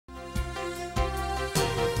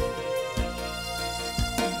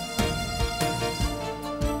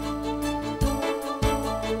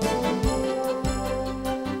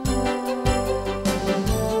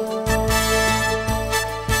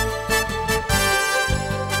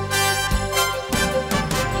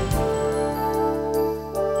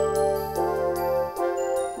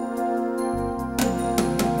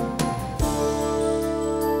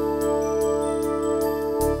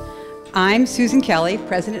I'm Susan Kelly,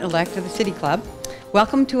 President-elect of the City Club.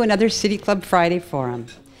 Welcome to another City Club Friday Forum,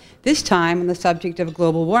 this time on the subject of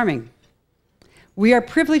global warming. We are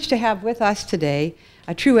privileged to have with us today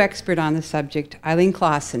a true expert on the subject, Eileen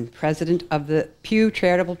Claussen, President of the Pew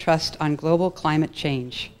Charitable Trust on Global Climate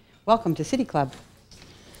Change. Welcome to City Club.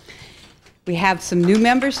 We have some new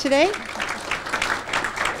members today.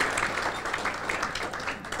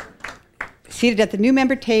 Seated at the new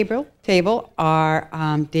member table are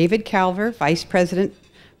David Calver, Vice President,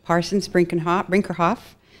 Parsons Brinkerhoff,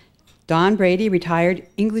 Don Brady, retired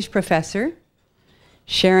English professor,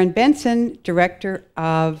 Sharon Benson, Director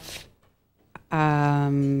of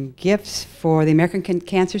Gifts for the American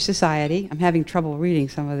Cancer Society. I'm having trouble reading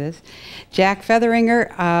some of this. Jack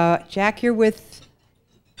Featheringer. Jack, you're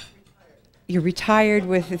retired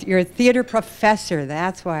with, you're a theater professor.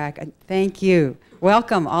 That's why thank you.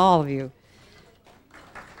 Welcome, all of you.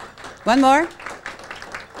 One more.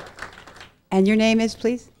 And your name is,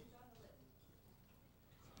 please?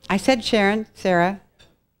 I said Sharon. Sarah.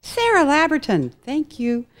 Sarah Laberton. Thank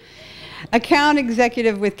you. Account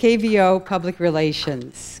executive with KVO Public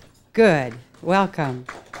Relations. Good. Welcome.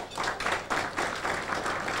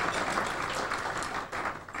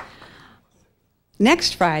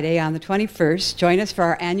 Next Friday, on the 21st, join us for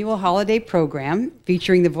our annual holiday program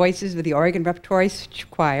featuring the voices of the Oregon Repertory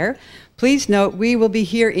Choir. Please note, we will be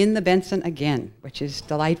here in the Benson again, which is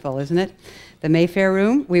delightful, isn't it? The Mayfair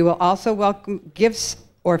Room. We will also welcome gifts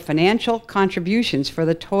or financial contributions for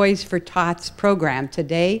the Toys for Tots program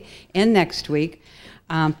today and next week.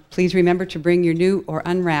 Please remember to bring your new or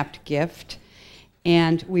unwrapped gift.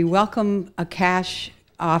 And we welcome a cash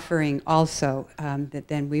offering also that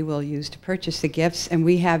then we will use to purchase the gifts. And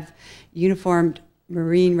we have uniformed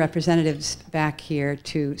Marine representatives back here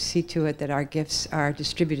to see to it that our gifts are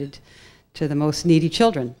distributed to the most needy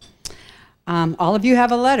children. All of you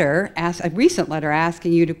have a letter, a recent letter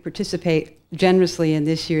asking you to participate generously in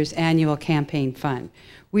this year's annual campaign fund.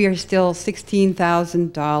 We are still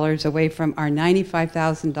 $16,000 away from our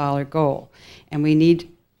 $95,000 goal, and we need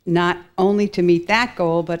not only to meet that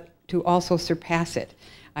goal, but to also surpass it.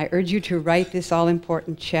 I urge you to write this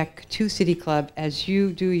all-important check to City Club as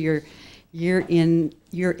you do your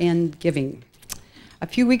year-end giving. A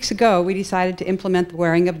few weeks ago, we decided to implement the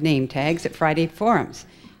wearing of name tags at Friday forums.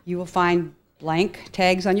 You will find blank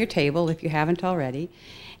tags on your table if you haven't already,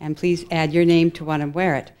 and please add your name to one and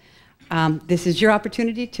wear it. This is your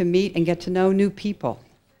opportunity to meet and get to know new people,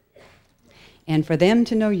 and for them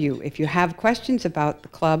to know you. If you have questions about the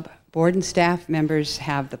club, board and staff members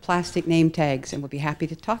have the plastic name tags and will be happy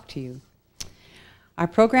to talk to you. Our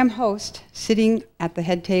program host, sitting at the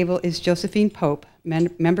head table, is Josephine Pope,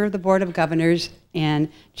 member of the Board of Governors and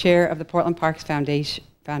chair of the Portland Parks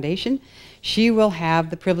Foundation. She will have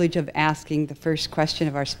the privilege of asking the first question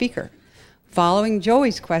of our speaker. Following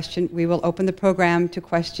Joey's question, we will open the program to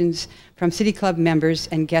questions from City Club members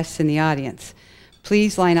and guests in the audience.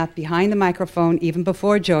 Please line up behind the microphone even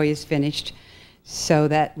before Joey is finished so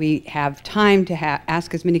that we have time to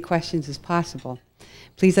ask as many questions as possible.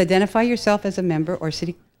 Please identify yourself as a member or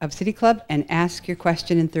of City Club and ask your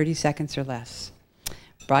question in 30 seconds or less.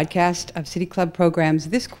 Broadcast of City Club programs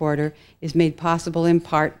this quarter is made possible in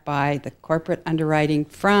part by the corporate underwriting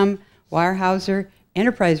from Weyerhaeuser,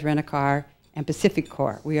 Enterprise Rent-A-Car, and Pacific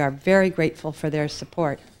Corp. We are very grateful for their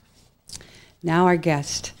support. Now our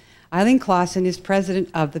guest. Eileen Claussen is president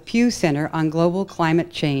of the Pew Center on Global Climate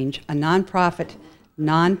Change, a nonprofit,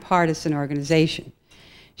 non-partisan organization.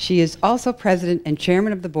 She is also president and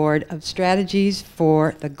chairman of the board of Strategies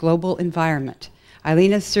for the Global Environment.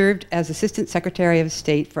 Eileen has served as Assistant Secretary of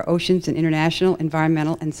State for Oceans and International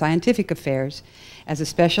Environmental and Scientific Affairs, as a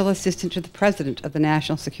Special Assistant to the President of the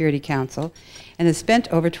National Security Council, and has spent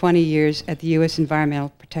over 20 years at the U.S. Environmental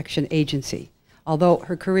Protection Agency, although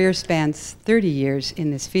her career spans 30 years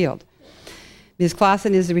in this field. Ms.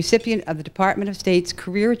 Claussen is the recipient of the Department of State's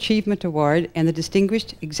Career Achievement Award and the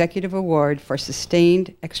Distinguished Executive Award for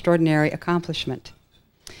Sustained Extraordinary Accomplishment.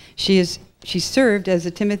 She served as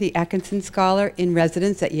a Timothy Atkinson Scholar in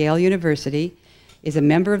Residence at Yale University, is a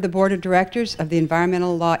member of the Board of Directors of the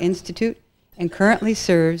Environmental Law Institute, and currently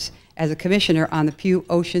serves as a commissioner on the Pew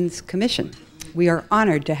Oceans Commission. We are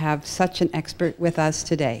honored to have such an expert with us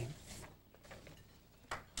today.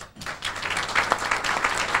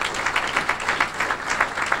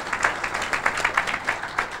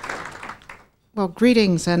 Well,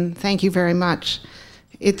 greetings and thank you very much.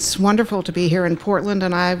 It's wonderful to be here in Portland,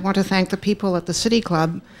 and I want to thank the people at the City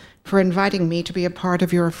Club for inviting me to be a part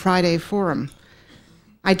of your Friday Forum.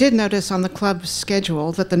 I did notice on the club's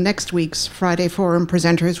schedule that the next week's Friday Forum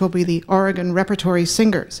presenters will be the Oregon Repertory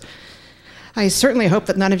Singers. I certainly hope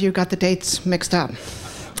that none of you got the dates mixed up.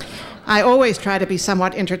 I always try to be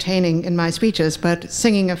somewhat entertaining in my speeches, but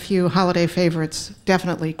singing a few holiday favorites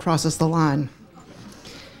definitely crosses the line.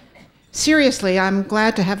 Seriously, I'm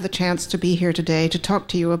glad to have the chance to be here today to talk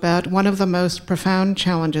to you about one of the most profound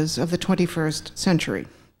challenges of the 21st century.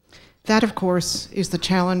 That, of course, is the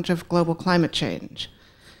challenge of global climate change.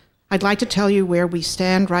 I'd like to tell you where we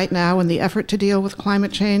stand right now in the effort to deal with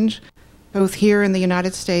climate change, both here in the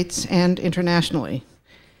United States and internationally.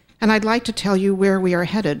 And I'd like to tell you where we are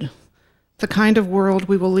headed, the kind of world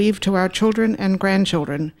we will leave to our children and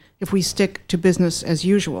grandchildren if we stick to business as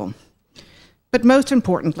usual. But most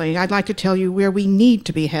importantly, I'd like to tell you where we need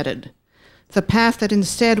to be headed, the path that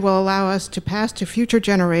instead will allow us to pass to future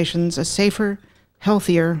generations a safer,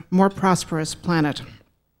 healthier, more prosperous planet.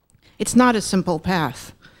 It's not a simple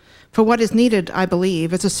path. For what is needed, I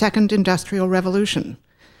believe, is a second industrial revolution,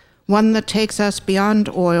 one that takes us beyond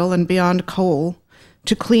oil and beyond coal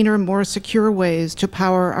to cleaner, more secure ways to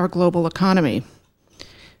power our global economy.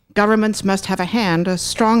 Governments must have a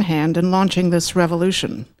strong hand in launching this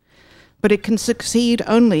revolution, but it can succeed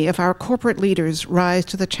only if our corporate leaders rise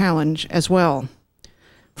to the challenge as well.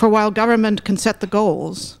 For while government can set the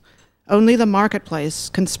goals, only the marketplace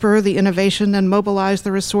can spur the innovation and mobilize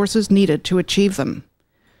the resources needed to achieve them.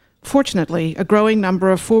 Fortunately, a growing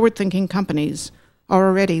number of forward-thinking companies are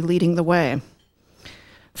already leading the way.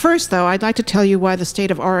 First, though, I'd like to tell you why the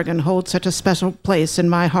state of Oregon holds such a special place in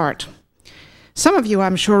my heart. Some of you,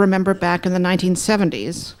 I'm sure, remember back in the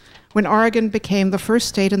 1970s, when Oregon became the first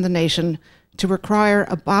state in the nation to require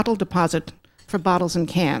a bottle deposit for bottles and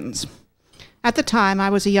cans. At the time, I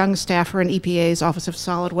was a young staffer in EPA's Office of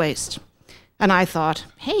Solid Waste, and I thought,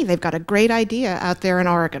 hey, they've got a great idea out there in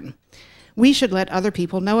Oregon. We should let other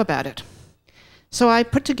people know about it. So I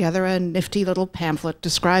put together a nifty little pamphlet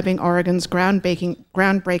describing Oregon's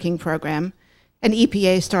groundbreaking program, and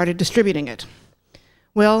EPA started distributing it.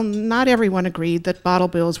 Well, not everyone agreed that bottle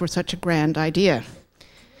bills were such a grand idea.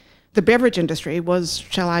 The beverage industry was,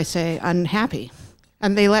 shall I say, unhappy,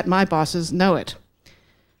 and they let my bosses know it.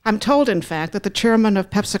 I'm told, in fact, that the chairman of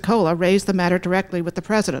Pepsi-Cola raised the matter directly with the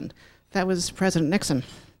president. That was President Nixon.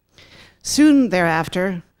 Soon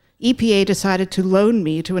thereafter, EPA decided to loan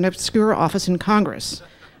me to an obscure office in Congress,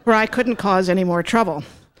 where I couldn't cause any more trouble.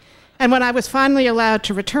 And when I was finally allowed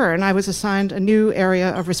to return, I was assigned a new area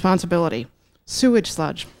of responsibility: sewage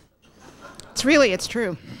sludge. It's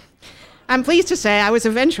true. I'm pleased to say I was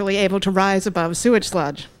eventually able to rise above sewage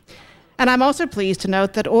sludge. And I'm also pleased to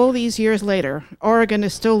note that all these years later, Oregon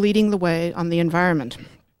is still leading the way on the environment.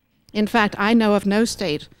 In fact, I know of no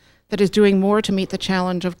state that is doing more to meet the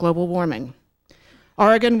challenge of global warming.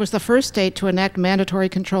 Oregon was the first state to enact mandatory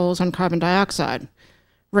controls on carbon dioxide,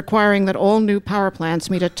 requiring that all new power plants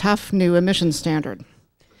meet a tough new emissions standard.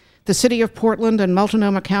 The city of Portland and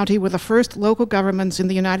Multnomah County were the first local governments in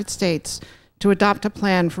the United States to adopt a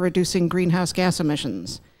plan for reducing greenhouse gas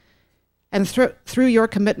emissions. And through your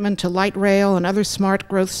commitment to light rail and other smart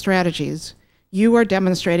growth strategies, you are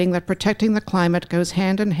demonstrating that protecting the climate goes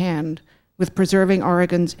hand in hand with preserving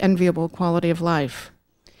Oregon's enviable quality of life.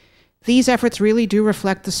 These efforts really do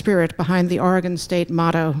reflect the spirit behind the Oregon State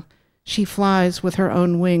motto, "She flies with her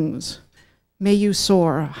own wings. May you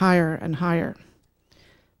soar higher and higher."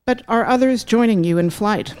 But are others joining you in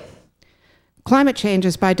flight? Climate change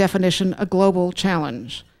is by definition a global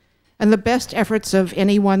challenge, and the best efforts of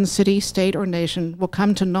any one city, state, or nation will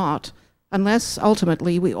come to naught unless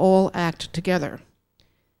ultimately we all act together.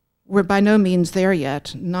 We're by no means there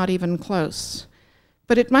yet, not even close.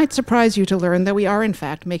 But it might surprise you to learn that we are in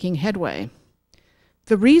fact making headway.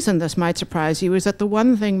 The reason this might surprise you is that the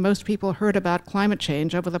one thing most people heard about climate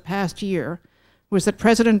change over the past year was that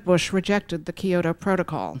President Bush rejected the Kyoto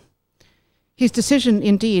Protocol. His decision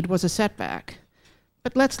indeed was a setback,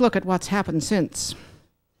 but let's look at what's happened since.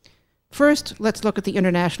 First, let's look at the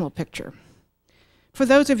international picture. For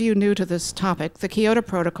those of you new to this topic, the Kyoto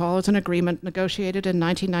Protocol is an agreement negotiated in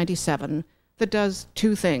 1997 that does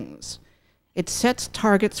two things. It sets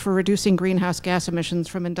targets for reducing greenhouse gas emissions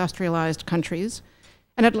from industrialized countries,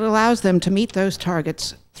 and it allows them to meet those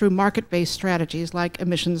targets through market-based strategies like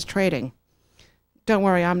emissions trading. Don't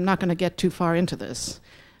worry, I'm not going to get too far into this,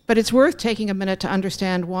 but it's worth taking a minute to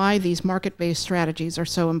understand why these market-based strategies are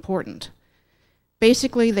so important.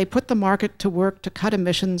 Basically, they put the market to work to cut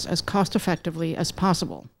emissions as cost-effectively as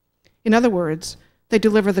possible. In other words, they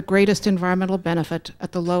deliver the greatest environmental benefit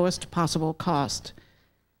at the lowest possible cost.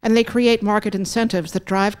 And they create market incentives that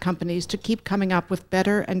drive companies to keep coming up with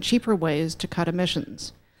better and cheaper ways to cut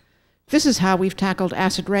emissions. This is how we've tackled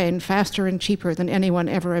acid rain faster and cheaper than anyone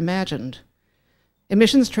ever imagined.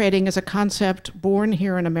 Emissions trading is a concept born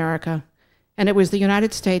here in America, and it was the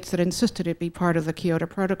United States that insisted it be part of the Kyoto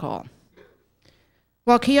Protocol.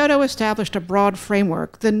 While Kyoto established a broad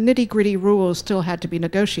framework, the nitty-gritty rules still had to be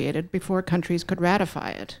negotiated before countries could ratify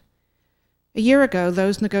it. A year ago,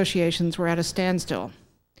 those negotiations were at a standstill.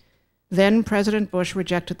 Then President Bush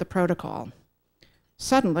rejected the protocol.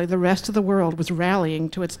 Suddenly, the rest of the world was rallying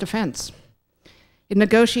to its defense. In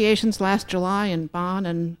negotiations last July in Bonn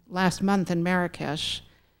and last month in Marrakesh,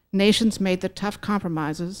 nations made the tough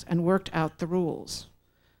compromises and worked out the rules.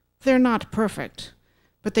 They're not perfect,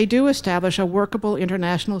 but they do establish a workable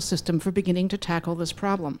international system for beginning to tackle this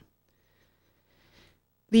problem.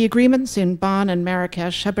 The agreements in Bonn and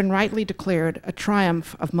Marrakesh have been rightly declared a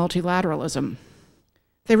triumph of multilateralism.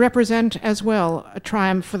 They represent as well a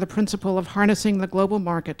triumph for the principle of harnessing the global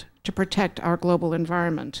market to protect our global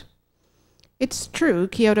environment. It's true,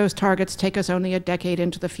 Kyoto's targets take us only a decade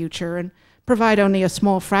into the future and provide only a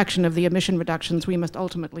small fraction of the emission reductions we must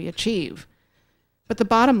ultimately achieve. But the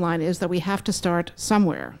bottom line is that we have to start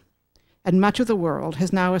somewhere, and much of the world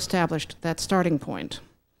has now established that starting point.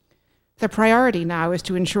 The priority now is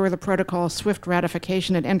to ensure the protocol's swift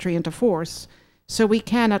ratification and entry into force, so we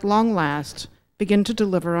can, at long last, begin to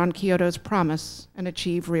deliver on Kyoto's promise and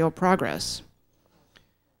achieve real progress.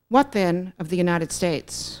 What then of the United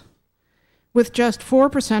States? With just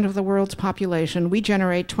 4% of the world's population, we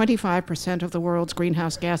generate 25% of the world's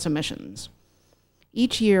greenhouse gas emissions.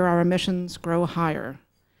 Each year, our emissions grow higher.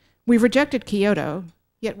 We've rejected Kyoto,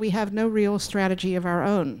 yet we have no real strategy of our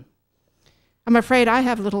own. I'm afraid I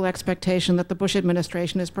have little expectation that the Bush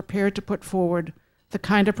administration is prepared to put forward the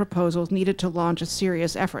kind of proposals needed to launch a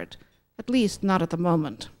serious effort, at least not at the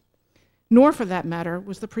moment. Nor, for that matter,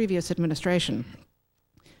 was the previous administration.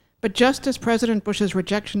 But just as President Bush's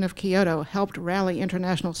rejection of Kyoto helped rally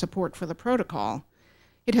international support for the protocol,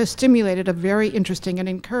 it has stimulated a very interesting and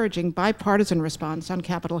encouraging bipartisan response on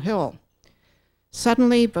Capitol Hill.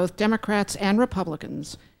 Suddenly, both Democrats and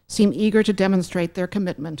Republicans seem eager to demonstrate their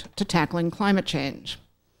commitment to tackling climate change.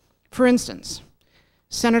 For instance,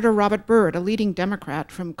 Senator Robert Byrd, a leading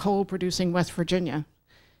Democrat from coal-producing West Virginia,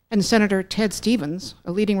 and Senator Ted Stevens,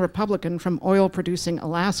 a leading Republican from oil-producing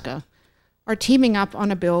Alaska, are teaming up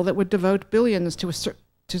on a bill that would devote billions to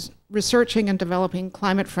researching and developing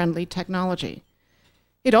climate-friendly technology.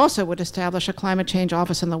 It also would establish a climate change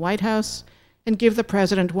office in the White House and give the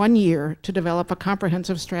president 1 year to develop a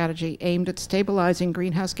comprehensive strategy aimed at stabilizing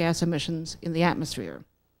greenhouse gas emissions in the atmosphere.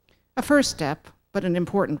 A first step, but an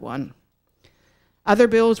important one. Other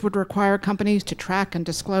bills would require companies to track and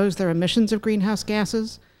disclose their emissions of greenhouse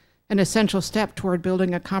gases, an essential step toward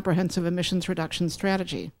building a comprehensive emissions reduction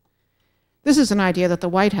strategy. This is an idea that the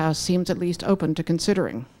White House seems at least open to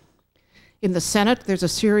considering. In the Senate, there's a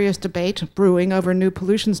serious debate brewing over new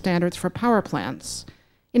pollution standards for power plants.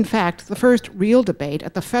 In fact, the first real debate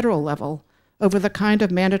at the federal level over the kind of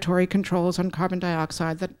mandatory controls on carbon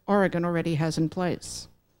dioxide that Oregon already has in place.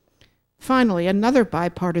 Finally, another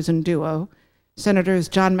bipartisan duo, Senators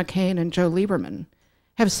John McCain and Joe Lieberman,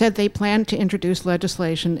 have said they plan to introduce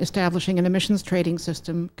legislation establishing an emissions trading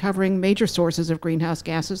system covering major sources of greenhouse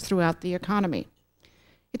gases throughout the economy.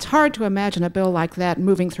 It's hard to imagine a bill like that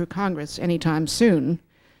moving through Congress anytime soon,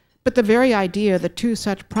 but the very idea that two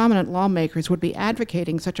such prominent lawmakers would be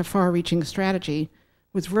advocating such a far-reaching strategy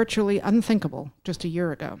was virtually unthinkable just a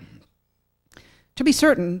year ago. To be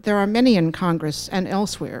certain, there are many in Congress and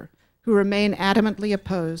elsewhere who remain adamantly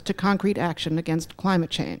opposed to concrete action against climate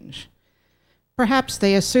change. Perhaps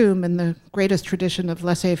they assume, in the greatest tradition of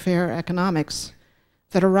laissez-faire economics,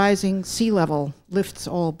 that a rising sea level lifts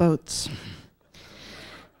all boats.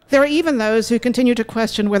 There are even those who continue to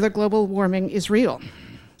question whether global warming is real.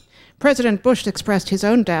 President Bush expressed his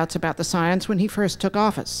own doubts about the science when he first took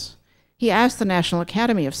office. He asked the National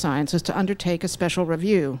Academy of Sciences to undertake a special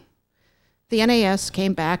review. The NAS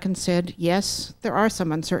came back and said, yes, there are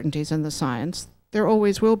some uncertainties in the science. There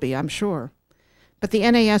always will be, I'm sure. But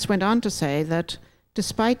the NAS went on to say that,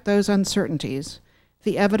 despite those uncertainties,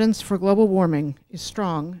 the evidence for global warming is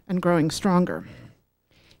strong and growing stronger.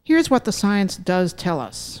 Here's what the science does tell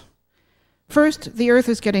us. First, the Earth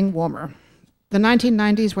is getting warmer. The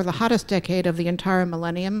 1990s were the hottest decade of the entire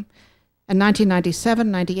millennium, and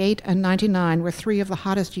 1997, 98, and 99 were 3 of the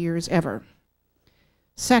hottest years ever.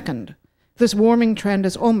 Second, this warming trend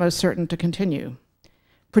is almost certain to continue.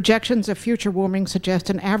 Projections of future warming suggest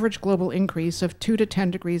an average global increase of 2 to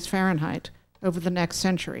 10 degrees Fahrenheit over the next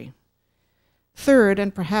century. Third,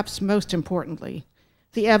 and perhaps most importantly,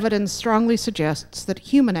 the evidence strongly suggests that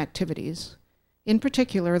human activities, in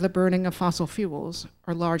particular the burning of fossil fuels,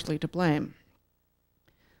 are largely to blame.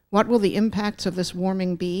 What will the impacts of this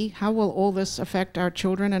warming be? How will all this affect our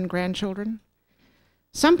children and grandchildren?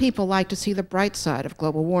 Some people like to see the bright side of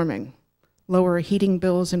global warming, lower heating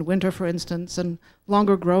bills in winter, for instance, and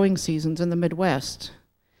longer growing seasons in the Midwest.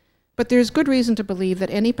 But there's good reason to believe that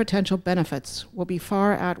any potential benefits will be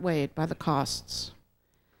far outweighed by the costs.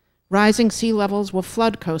 Rising sea levels will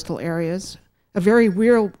flood coastal areas, a very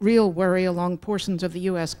real worry along portions of the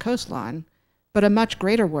US coastline, but a much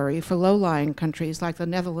greater worry for low-lying countries like the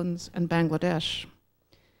Netherlands and Bangladesh.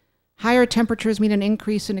 Higher temperatures mean an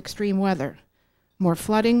increase in extreme weather, more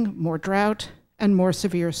flooding, more drought, and more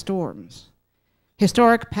severe storms.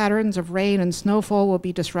 Historic patterns of rain and snowfall will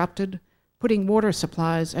be disrupted, putting water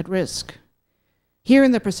supplies at risk. Here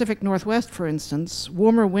in the Pacific Northwest, for instance,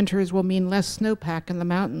 warmer winters will mean less snowpack in the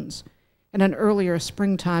mountains and an earlier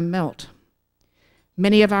springtime melt.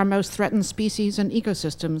 Many of our most threatened species and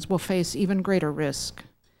ecosystems will face even greater risk.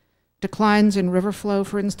 Declines in river flow,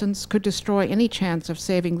 for instance, could destroy any chance of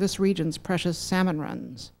saving this region's precious salmon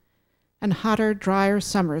runs. And hotter, drier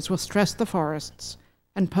summers will stress the forests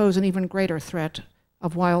and pose an even greater threat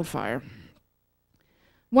of wildfire.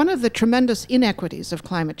 One of the tremendous inequities of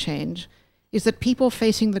climate change is that people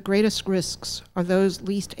facing the greatest risks are those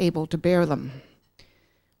least able to bear them.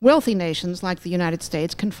 Wealthy nations like the United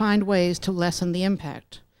States can find ways to lessen the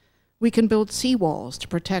impact. We can build seawalls to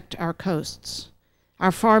protect our coasts.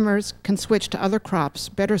 Our farmers can switch to other crops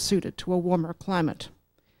better suited to a warmer climate.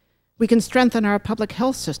 We can strengthen our public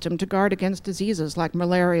health system to guard against diseases like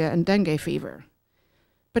malaria and dengue fever.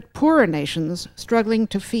 But poorer nations, struggling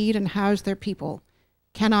to feed and house their people,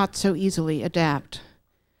 cannot so easily adapt.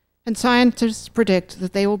 And scientists predict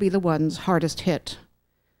that they will be the ones hardest hit.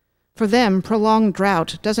 For them, prolonged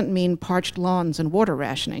drought doesn't mean parched lawns and water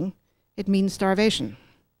rationing. It means starvation.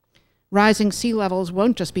 Rising sea levels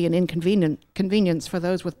won't just be an inconvenience for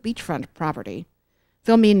those with beachfront property.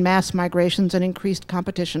 They'll mean mass migrations and increased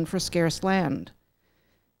competition for scarce land.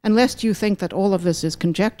 And lest you think that all of this is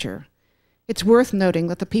conjecture, it's worth noting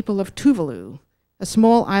that the people of Tuvalu, a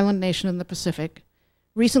small island nation in the Pacific,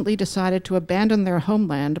 recently decided to abandon their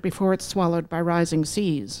homeland before it's swallowed by rising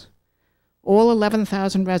seas. All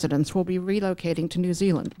 11,000 residents will be relocating to New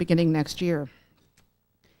Zealand beginning next year.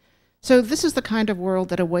 So this is the kind of world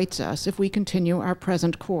that awaits us if we continue our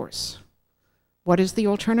present course. What is the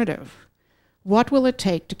alternative? What will it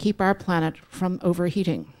take to keep our planet from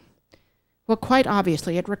overheating? Well, quite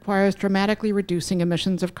obviously, it requires dramatically reducing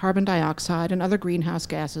emissions of carbon dioxide and other greenhouse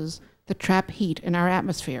gases that trap heat in our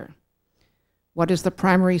atmosphere. What is the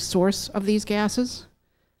primary source of these gases?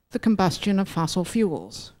 The combustion of fossil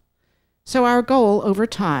fuels. So our goal over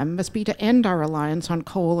time must be to end our reliance on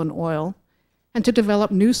coal and oil and to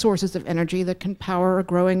develop new sources of energy that can power a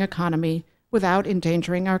growing economy without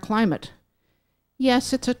endangering our climate.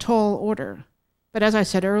 Yes, it's a tall order, but as I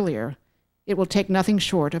said earlier, it will take nothing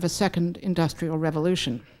short of a second industrial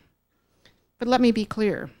revolution. But let me be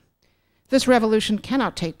clear. This revolution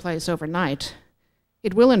cannot take place overnight.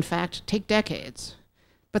 It will, in fact, take decades.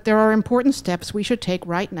 But there are important steps we should take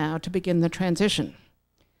right now to begin the transition.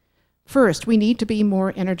 First, we need to be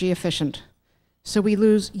more energy efficient, so we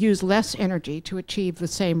use less energy to achieve the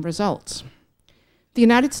same results. The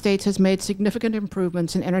United States has made significant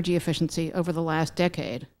improvements in energy efficiency over the last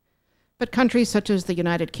decade, but countries such as the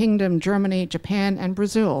United Kingdom, Germany, Japan, and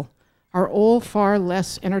Brazil are all far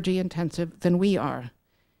less energy intensive than we are,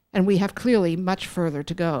 and we have clearly much further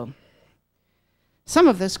to go. Some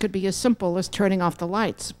of this could be as simple as turning off the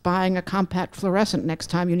lights, buying a compact fluorescent next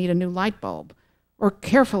time you need a new light bulb, or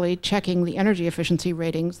carefully checking the energy efficiency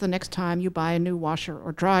ratings the next time you buy a new washer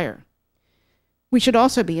or dryer. We should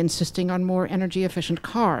also be insisting on more energy-efficient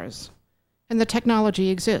cars, and the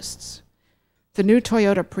technology exists. The new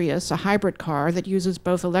Toyota Prius, a hybrid car that uses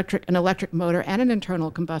both an electric motor and an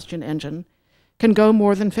internal combustion engine, can go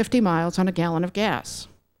more than 50 miles on a gallon of gas.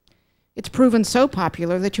 It's proven so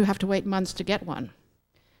popular that you have to wait months to get one.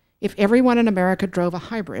 If everyone in America drove a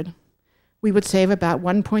hybrid, we would save about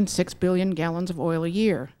 1.6 billion gallons of oil a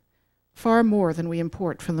year, far more than we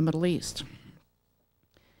import from the Middle East.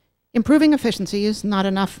 Improving efficiency is not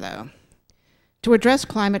enough, though. To address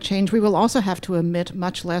climate change, we will also have to emit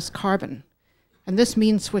much less carbon, and this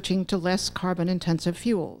means switching to less carbon-intensive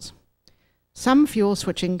fuels. Some fuel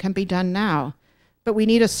switching can be done now, but we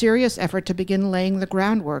need a serious effort to begin laying the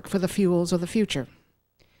groundwork for the fuels of the future.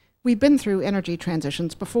 We've been through energy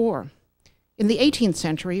transitions before. In the 18th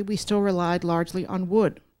century, we still relied largely on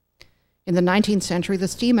wood. In the 19th century, the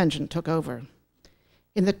steam engine took over.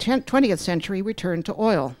 In the 20th century, we turned to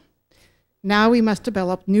oil. Now we must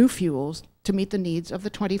develop new fuels to meet the needs of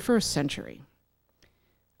the 21st century.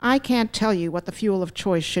 I can't tell you what the fuel of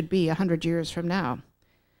choice should be 100 years from now.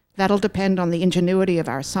 That'll depend on the ingenuity of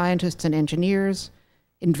our scientists and engineers,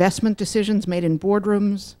 investment decisions made in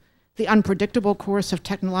boardrooms, the unpredictable course of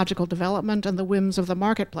technological development, and the whims of the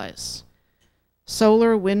marketplace.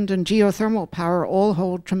 Solar, wind, and geothermal power all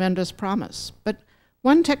hold tremendous promise, but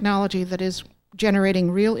one technology that is generating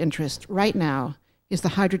real interest right now is the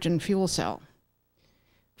hydrogen fuel cell.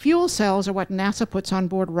 Fuel cells are what NASA puts on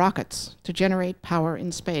board rockets to generate power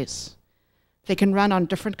in space. They can run on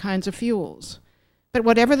different kinds of fuels, but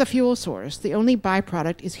whatever the fuel source, the only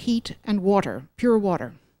byproduct is heat and water, pure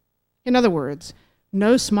water. In other words,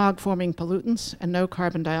 no smog-forming pollutants and no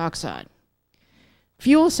carbon dioxide.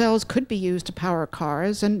 Fuel cells could be used to power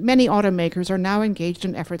cars, and many automakers are now engaged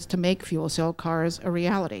in efforts to make fuel cell cars a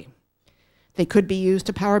reality. They could be used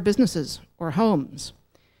to power businesses or homes.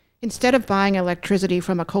 Instead of buying electricity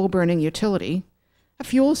from a coal-burning utility, a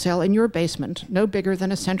fuel cell in your basement, no bigger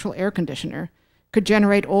than a central air conditioner, could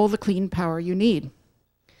generate all the clean power you need.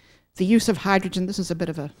 The use of hydrogen, this is a bit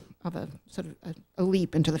of a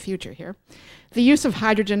leap into the future here. The use of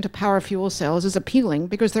hydrogen to power fuel cells is appealing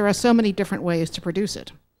because there are so many different ways to produce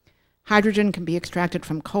it. Hydrogen can be extracted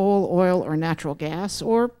from coal, oil, or natural gas,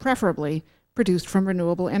 or preferably produced from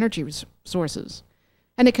renewable energy sources.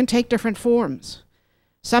 And it can take different forms.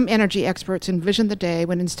 Some energy experts envision the day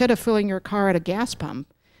when instead of filling your car at a gas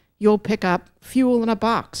pump, you'll pick up fuel in a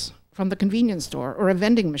box from the convenience store or a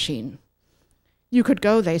vending machine. You could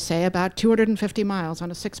go, they say, about 250 miles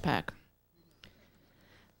on a six-pack.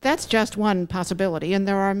 That's just one possibility, and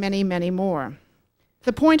there are many, many more.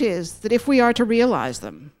 The point is that if we are to realize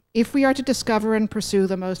them, if we are to discover and pursue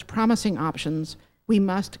the most promising options, we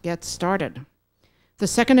must get started. The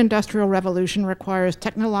second industrial revolution requires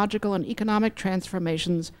technological and economic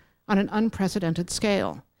transformations on an unprecedented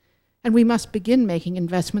scale, and we must begin making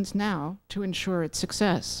investments now to ensure its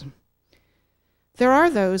success. There are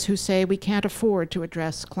those who say we can't afford to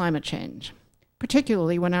address climate change,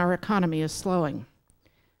 particularly when our economy is slowing.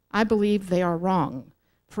 I believe they are wrong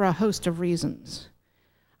for a host of reasons.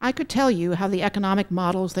 I could tell you how the economic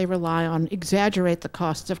models they rely on exaggerate the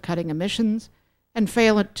costs of cutting emissions and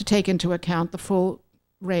fail to take into account the full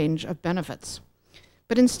range of benefits.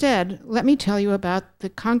 But instead, let me tell you about the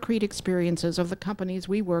concrete experiences of the companies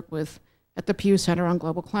we work with at the Pew Center on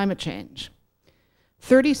Global Climate Change.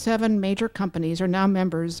 37 major companies are now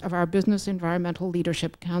members of our Business Environmental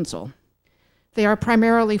Leadership Council. They are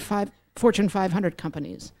primarily Fortune 500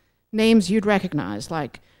 companies, names you'd recognize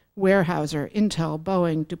like Weyerhaeuser, Intel,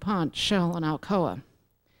 Boeing, DuPont, Shell, and Alcoa.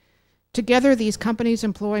 Together, these companies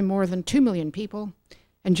employ more than 2 million people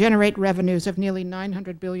and generate revenues of nearly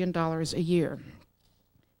 $900 billion a year.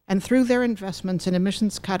 And through their investments in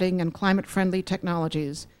emissions cutting and climate-friendly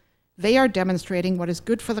technologies, they are demonstrating what is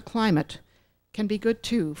good for the climate can be good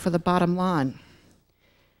too for the bottom line.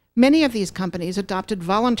 Many of these companies adopted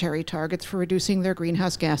voluntary targets for reducing their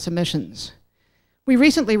greenhouse gas emissions. We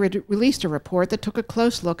recently released a report that took a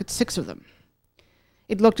close look at 6 of them.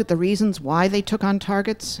 It looked at the reasons why they took on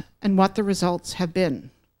targets and what the results have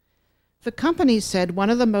been. The companies said one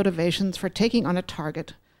of the motivations for taking on a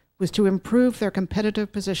target was to improve their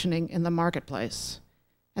competitive positioning in the marketplace,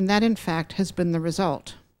 and that in fact has been the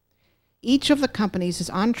result. Each of the companies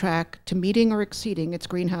is on track to meeting or exceeding its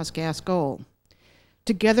greenhouse gas goal.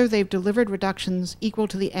 Together, they've delivered reductions equal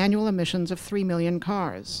to the annual emissions of 3 million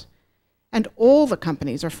cars. And all the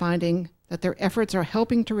companies are finding that their efforts are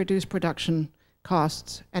helping to reduce production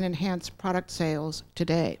costs and enhance product sales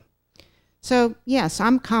today. So, yes,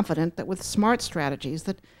 I'm confident that with smart strategies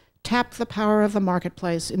that tap the power of the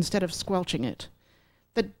marketplace instead of squelching it,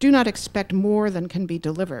 that do not expect more than can be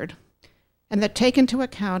delivered, and that take into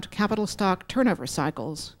account capital stock turnover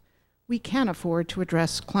cycles, we can afford to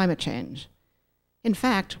address climate change. In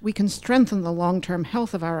fact, we can strengthen the long-term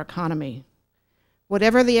health of our economy.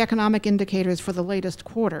 Whatever the economic indicators for the latest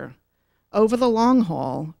quarter, over the long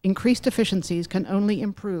haul, increased efficiencies can only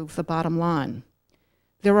improve the bottom line.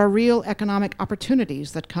 There are real economic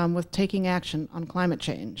opportunities that come with taking action on climate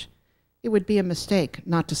change. It would be a mistake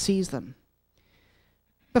not to seize them.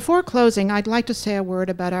 Before closing, I'd like to say a word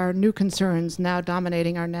about our new concerns now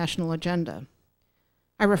dominating our national agenda.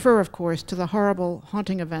 I refer, of course, to the horrible,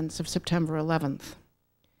 haunting events of September 11th.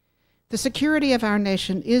 The security of our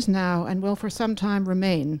nation is now and will for some time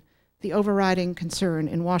remain the overriding concern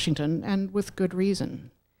in Washington, and with good reason.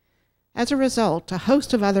 As a result, a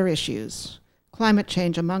host of other issues, climate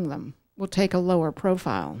change among them, will take a lower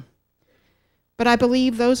profile. But I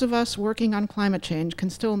believe those of us working on climate change can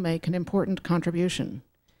still make an important contribution.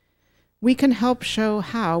 We can help show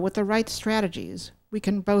how, with the right strategies, we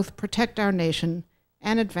can both protect our nation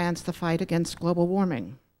and advance the fight against global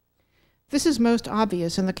warming. This is most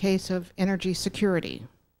obvious in the case of energy security.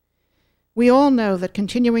 We all know that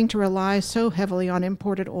continuing to rely so heavily on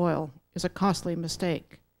imported oil is a costly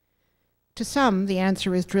mistake. To some, the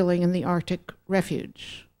answer is drilling in the Arctic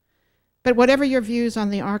refuge. But whatever your views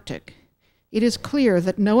on the Arctic, it is clear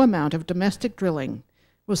that no amount of domestic drilling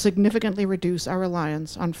will significantly reduce our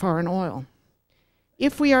reliance on foreign oil.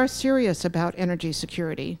 If we are serious about energy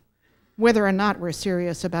security, whether or not we're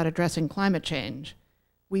serious about addressing climate change,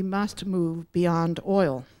 we must move beyond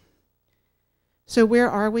oil. So where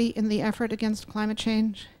are we in the effort against climate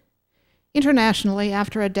change? Internationally,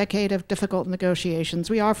 after a decade of difficult negotiations,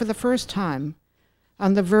 we are for the first time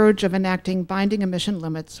on the verge of enacting binding emission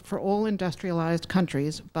limits for all industrialized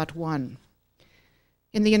countries but one.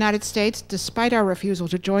 In the United States, despite our refusal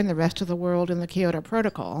to join the rest of the world in the Kyoto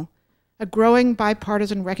Protocol, a growing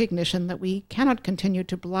bipartisan recognition that we cannot continue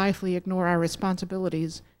to blithely ignore our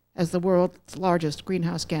responsibilities as the world's largest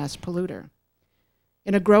greenhouse gas polluter.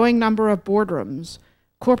 In a growing number of boardrooms,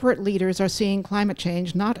 corporate leaders are seeing climate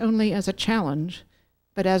change not only as a challenge,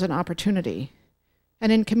 but as an opportunity.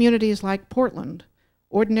 And in communities like Portland,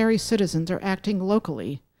 ordinary citizens are acting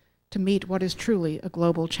locally to meet what is truly a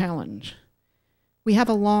global challenge. We have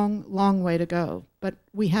a long, long way to go, but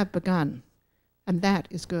we have begun, and that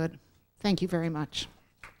is good. Thank you very much.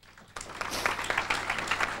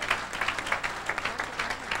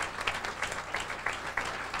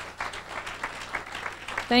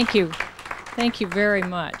 Thank you. Thank you very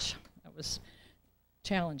much. That was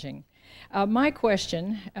challenging. My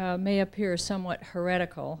question may appear somewhat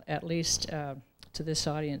heretical, at least to this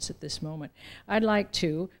audience at this moment. I'd like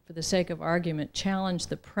to, for the sake of argument, challenge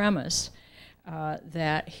the premise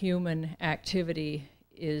that human activity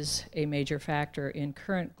is a major factor in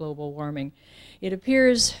current global warming. It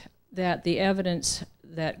appears that the evidence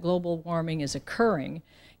that global warming is occurring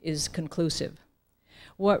is conclusive.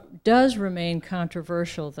 What does remain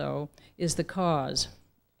controversial, though, is the cause,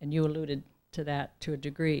 and you alluded to that to a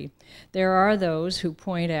degree. There are those who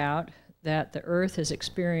point out that the Earth has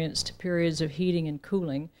experienced periods of heating and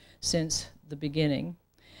cooling since the beginning.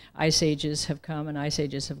 Ice ages have come and ice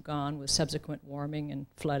ages have gone with subsequent warming and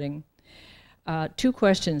flooding. Two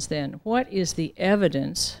questions then. What is the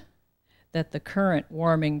evidence that the current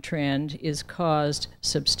warming trend is caused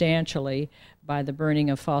substantially by the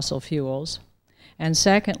burning of fossil fuels? And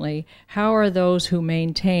secondly, how are those who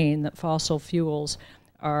maintain that fossil fuels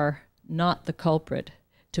are not the culprit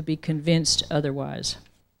to be convinced otherwise?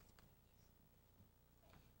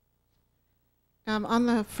 On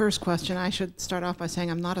the first question, I should start off by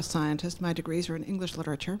saying I'm not a scientist. My degrees are in English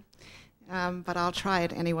literature, but I'll try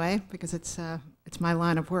it anyway because it's my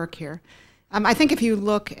line of work here. I think if you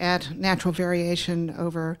look at natural variation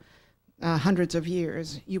over hundreds of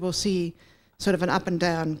years, you will see sort of an up and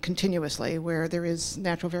down continuously where there is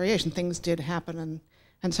natural variation. Things did happen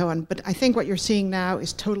and so on. But I think what you're seeing now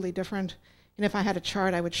is totally different. And if I had a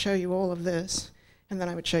chart, I would show you all of this, and then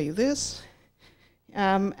I would show you this.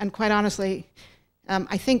 And quite honestly,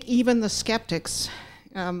 I think even the skeptics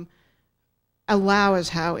allow as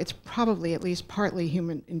how it's probably at least partly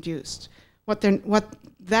human-induced. What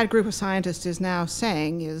that group of scientists is now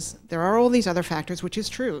saying is there are all these other factors, which is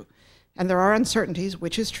true, and there are uncertainties,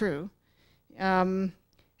 which is true, and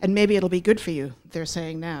maybe it'll be good for you, they're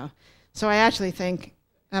saying now. So I actually think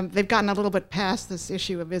they've gotten a little bit past this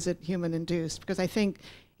issue of is it human-induced, because I think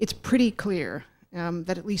it's pretty clear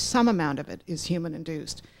that at least some amount of it is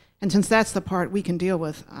human-induced. And since that's the part we can deal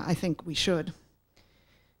with, I think we should.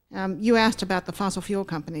 You asked about the fossil fuel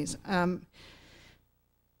companies. I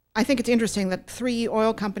think it's interesting that 3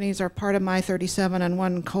 oil companies are part of my 37 and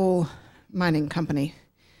 1 coal mining company.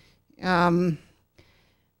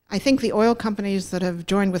 I think the oil companies that have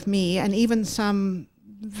joined with me, and even some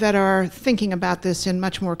that are thinking about this in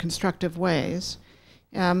much more constructive ways,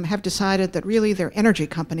 have decided that really they're energy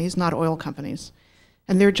companies, not oil companies.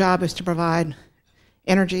 And their job is to provide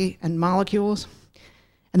energy and molecules.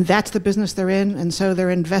 And that's the business they're in. And so they're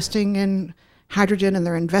investing in hydrogen, and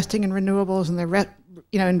they're investing in renewables, and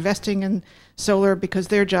they're investing in solar because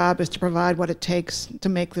their job is to provide what it takes to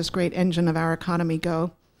make this great engine of our economy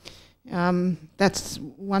go. That's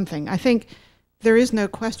one thing. I think there is no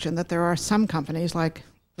question that there are some companies like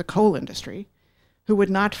the coal industry who would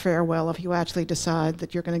not fare well if you actually decide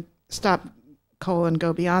that you're going to stop coal and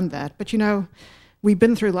go beyond that. But we've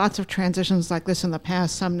been through lots of transitions like this in the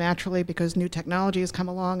past, some naturally because new technology has come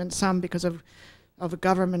along, and some because of a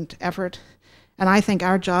government effort. And I think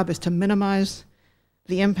our job is to minimize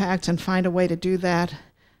the impacts and find a way to do that,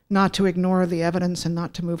 not to ignore the evidence and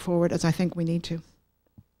not to move forward as I think we need to.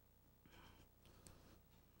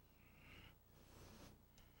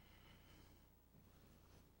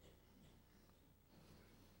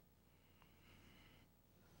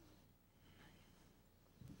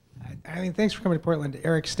 Eileen, thanks for coming to Portland.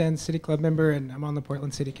 Eric Sten, City Club member, and I'm on the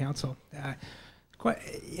Portland City Council.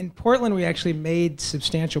 In Portland, we actually made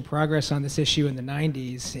substantial progress on this issue in the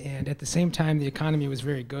 90s, and at the same time, the economy was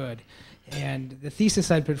very good. And the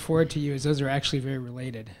thesis I'd put forward to you is those are actually very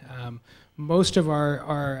related. Most of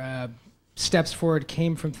our steps forward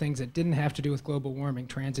came from things that didn't have to do with global warming,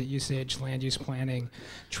 transit usage, land use planning,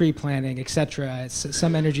 tree planting, et cetera,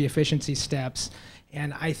 some energy efficiency steps.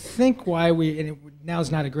 And I think why now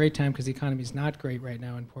is not a great time because the economy is not great right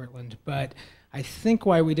now in Portland, but I think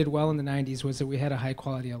why we did well in the 90s was that we had a high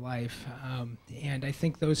quality of life. And I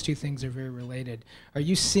think those two things are very related. Are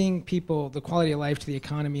you seeing the quality of life to the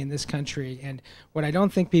economy in this country? And what I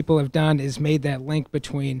don't think people have done is made that link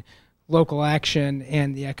between local action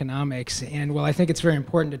and the economics. And while I think it's very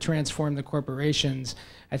important to transform the corporations,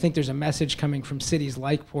 I think there's a message coming from cities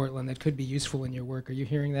like Portland that could be useful in your work. Are you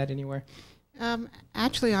hearing that anywhere?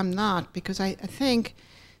 Actually, I'm not, because I think,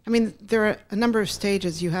 there are a number of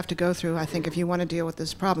stages you have to go through, I think, if you want to deal with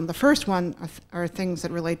this problem. The first one are things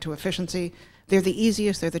that relate to efficiency. They're the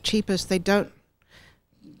easiest, they're the cheapest. They don't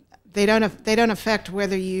affect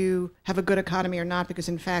whether you have a good economy or not, because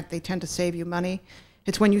in fact, they tend to save you money.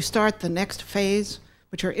 It's when you start the next phase,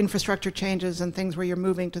 which are infrastructure changes and things where you're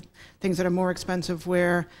moving to things that are more expensive,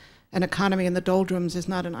 where an economy in the doldrums is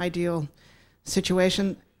not an ideal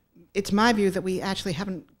situation. It's my view that we actually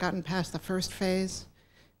haven't gotten past the first phase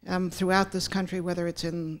throughout this country, whether it's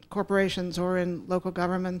in corporations or in local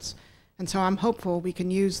governments. And so I'm hopeful we can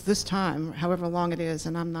use this time, however long it is,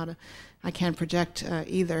 and I can't project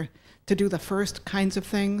either, to do the first kinds of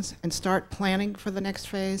things and start planning for the next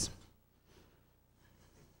phase.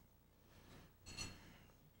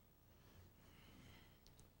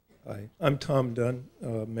 Hi, I'm Tom Dunn,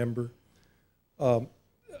 member.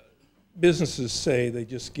 Businesses say they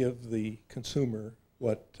just give the consumer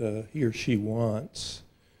what he or she wants,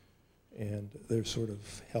 and they're sort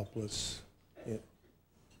of helpless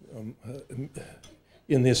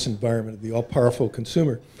in this environment of the all-powerful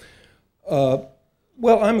consumer. Well,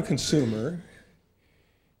 I'm a consumer,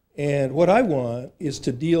 and what I want is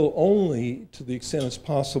to deal only to the extent it's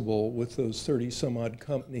possible with those 30-some-odd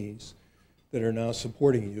companies that are now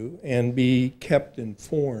supporting you, and be kept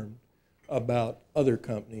informed about other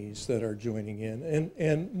companies that are joining in,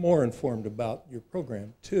 and more informed about your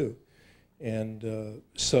program too. And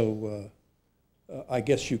so I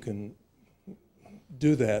guess you can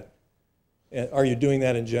do that. Are you doing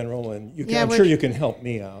that in general? And you can, I'm sure you can help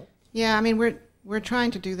me out. Yeah, we're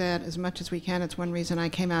trying to do that as much as we can. It's one reason I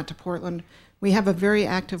came out to Portland. We have a very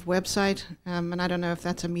active website, and I don't know if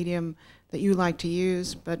that's a medium that you like to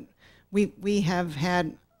use, but we have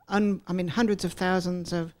had hundreds of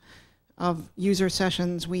thousands of user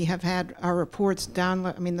sessions. We have had our reports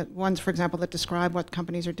download. The ones, for example, that describe what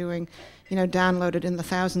companies are doing, downloaded in the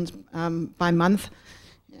thousands by month.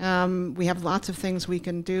 We have lots of things we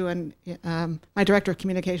can do, and my director of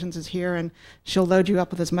communications is here, and she'll load you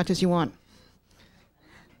up with as much as you want.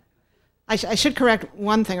 I should correct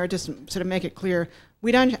one thing, or just sort of make it clear.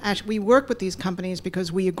 We work with these companies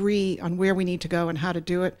because we agree on where we need to go and how to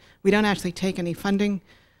do it. We don't actually take any funding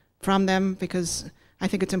from them, because I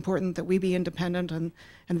think it's important that we be independent and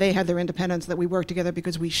they have their independence, that we work together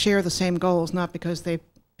because we share the same goals, not because they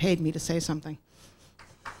paid me to say something.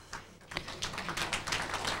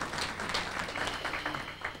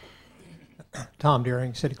 Tom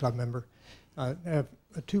Deering, City Club member. I have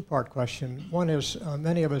a two-part question. One is,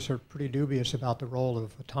 many of us are pretty dubious about the role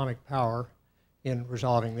of atomic power in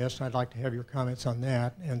resolving this. I'd like to have your comments on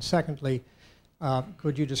that. And secondly,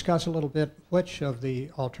 could you discuss a little bit which of the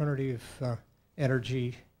alternative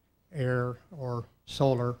energy, air, or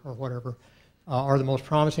solar, or whatever, are the most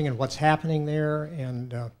promising, and what's happening there,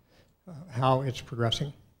 and how it's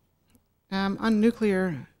progressing? On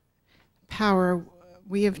nuclear power,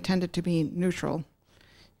 we have tended to be neutral.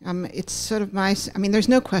 It's sort of there's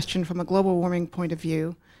no question from a global warming point of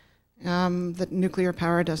view that nuclear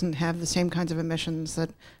power doesn't have the same kinds of emissions that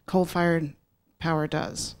coal-fired power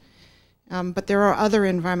does. But there are other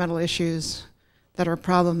environmental issues that are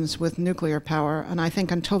problems with nuclear power, and I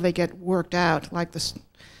think until they get worked out, like the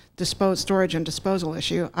storage and disposal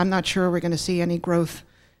issue, I'm not sure we're going to see any growth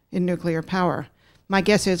in nuclear power. My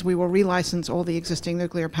guess is we will relicense all the existing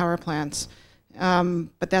nuclear power plants,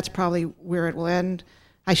 but that's probably where it will end.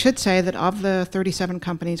 I should say that of the 37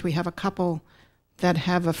 companies, we have a couple that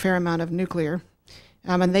have a fair amount of nuclear,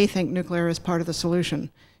 and they think nuclear is part of the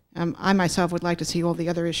solution. I myself would like to see all the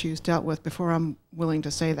other issues dealt with before I'm willing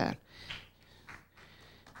to say that.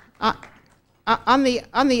 On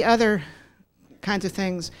the other kinds of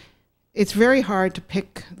things, it's very hard to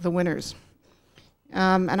pick the winners.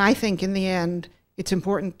 And I think in the end, it's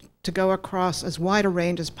important to go across as wide a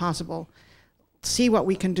range as possible, see what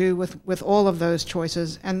we can do with all of those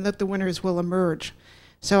choices, and that the winners will emerge.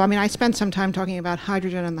 So, I mean, I spent some time talking about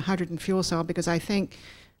hydrogen and the hydrogen fuel cell because I think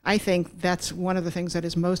that's one of the things that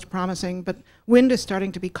is most promising. But wind is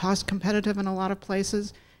starting to be cost competitive in a lot of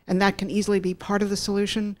places, and that can easily be part of the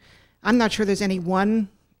solution. I'm not sure there's any one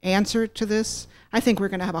answer to this. I think we're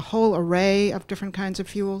going to have a whole array of different kinds of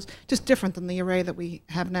fuels, just different than the array that we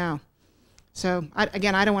have now. So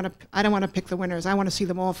again, I don't want to pick the winners. I want to see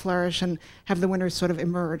them all flourish and have the winners sort of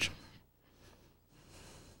emerge.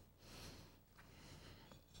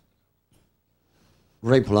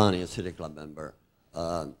 Ray Polani, a City Club member.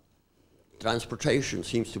 Transportation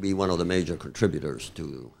seems to be one of the major contributors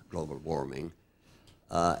to global warming,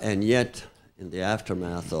 and yet in the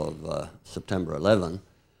aftermath of September 11,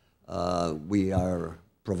 we are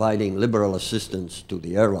providing liberal assistance to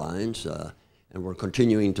the airlines, and we're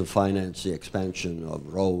continuing to finance the expansion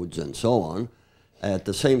of roads and so on. At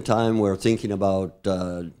the same time, we're thinking about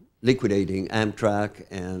liquidating Amtrak,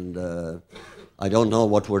 and I don't know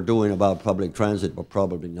what we're doing about public transit, but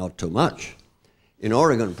probably not too much. In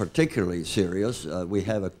Oregon, particularly serious, we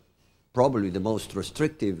have probably the most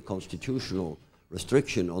restrictive constitutional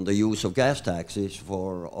restriction on the use of gas taxes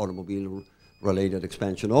for automobile-related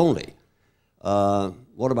expansion only.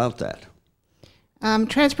 What about that?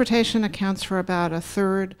 Transportation accounts for about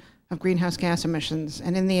 1/3 of greenhouse gas emissions,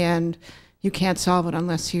 and in the end, you can't solve it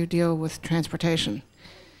unless you deal with transportation.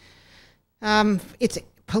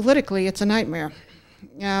 Politically, it's a nightmare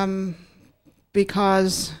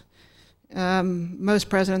because most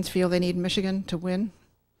presidents feel they need Michigan to win,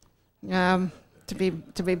 to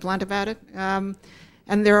be blunt about it.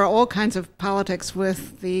 And there are all kinds of politics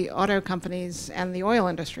with the auto companies and the oil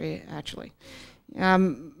industry, actually.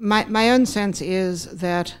 My own sense is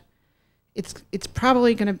that it's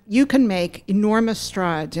probably going to, you can make enormous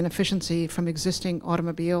strides in efficiency from existing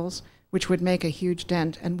automobiles, which would make a huge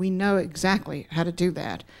dent, and we know exactly how to do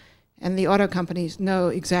that. And the auto companies know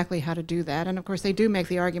exactly how to do that. And of course, they do make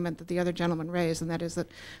the argument that the other gentleman raised, and that is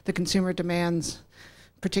that the consumer demands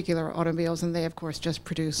particular automobiles, and they, of course, just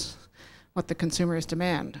produce what the consumers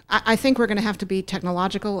demand. I think we're going to have to be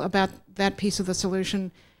technological about that piece of the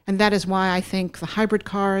solution, and that is why I think the hybrid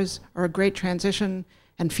cars are a great transition,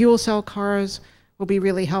 and fuel cell cars will be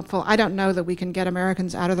really helpful. I don't know that we can get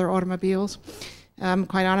Americans out of their automobiles,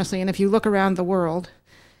 quite honestly. And if you look around the world,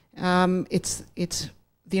 it's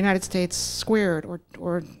the United States squared,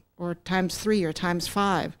 or times 3 or times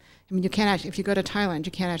 5. I mean, you can't actually, if you go to Thailand,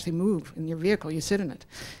 you can't actually move in your vehicle. You sit in it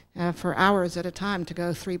for hours at a time to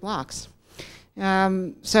go 3 blocks.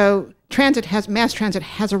 So mass transit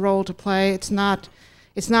has a role to play. It's not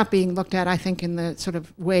being looked at, I think, in the sort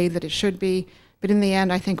of way that it should be. But in the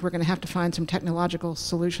end, I think we're going to have to find some technological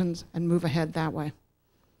solutions and move ahead that way.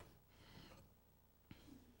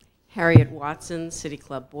 Harriet Watson, City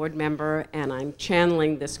Club board member, and I'm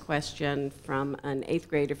channeling this question from an 8th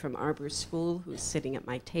grader from Arbor School who's sitting at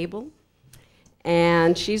my table.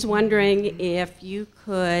 And she's wondering if you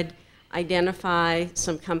could identify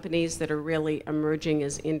some companies that are really emerging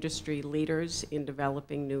as industry leaders in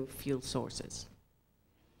developing new fuel sources.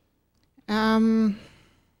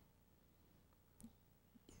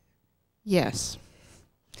 Yes.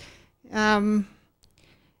 I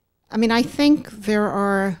mean, I think there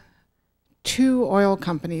are 2 oil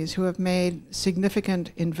companies who have made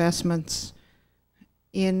significant investments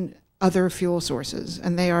in other fuel sources,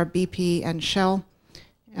 and they are BP and Shell,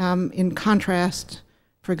 in contrast,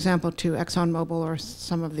 for example, to ExxonMobil or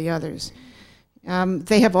some of the others.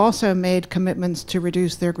 They have also made commitments to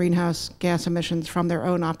reduce their greenhouse gas emissions from their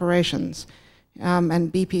own operations.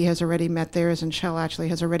 And BP has already met theirs, and Shell actually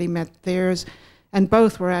has already met theirs, and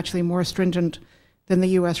both were actually more stringent than the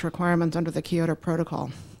US requirements under the Kyoto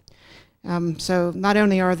Protocol. So not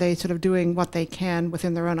only are they sort of doing what they can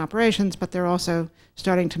within their own operations, but they're also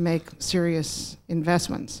starting to make serious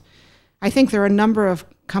investments. I think there are a number of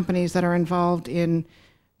companies that are involved in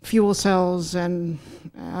fuel cells and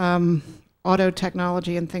auto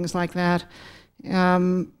technology and things like that.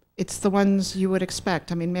 It's the ones you would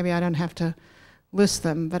expect. I mean, maybe I don't have to list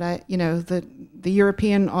them, but the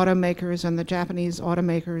European automakers and the Japanese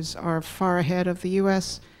automakers are far ahead of the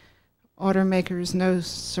US automakers, no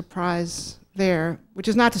surprise there, which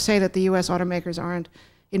is not to say that the US automakers aren't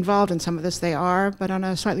involved in some of this. They are, but on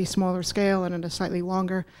a slightly smaller scale and in a slightly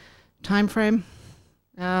longer time frame.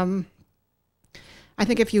 I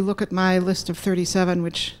think if you look at my list of 37,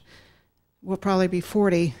 which will probably be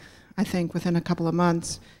 40, I think, within a couple of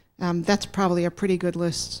months, that's probably a pretty good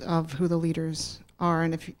list of who the leaders are.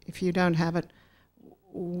 And if you don't have it,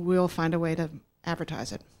 we'll find a way to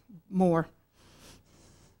advertise it more.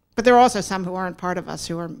 But there are also some who aren't part of us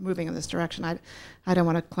who are moving in this direction. I don't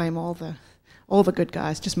want to claim all the good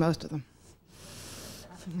guys, just most of them.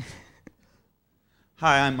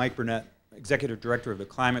 Hi, I'm Mike Burnett, Executive Director of the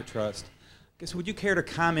Climate Trust. I guess, would you care to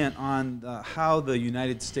comment on how the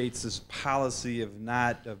United States' policy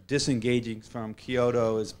of disengaging from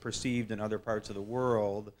Kyoto is perceived in other parts of the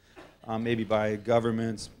world, maybe by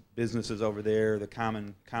governments, businesses over there, the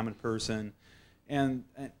common person, and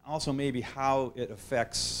also maybe how it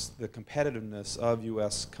affects the competitiveness of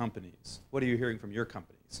U.S. companies? What are you hearing from your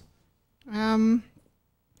companies?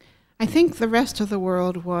 I think the rest of the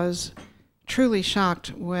world was truly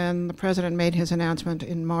shocked when the president made his announcement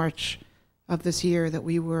in March of this year that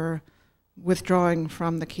we were withdrawing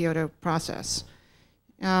from the Kyoto process,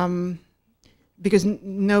 because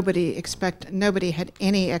nobody had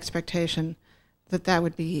any expectation that that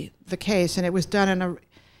would be the case, and it was done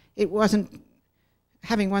it wasn't,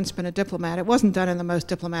 having once been a diplomat, it wasn't done in the most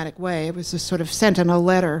diplomatic way. It was just sort of sent in a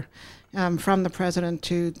letter from the president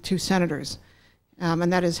to senators,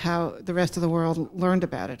 and that is how the rest of the world learned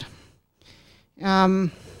about it.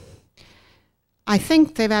 I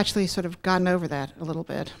think they've actually sort of gotten over that a little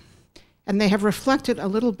bit. And they have reflected a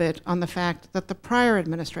little bit on the fact that the prior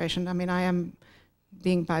administration, I mean, I am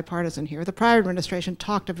being bipartisan here, the prior administration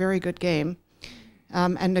talked a very good game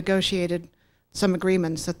and negotiated some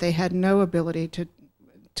agreements that they had no ability to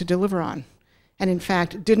deliver on. And in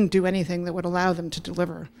fact, didn't do anything that would allow them to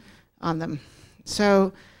deliver on them.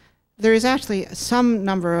 So there is actually some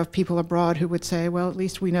number of people abroad who would say, well, at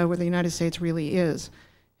least we know where the United States really is,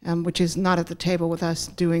 which is not at the table with us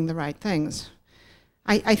doing the right things.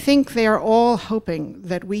 I think they are all hoping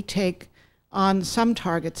that we take on some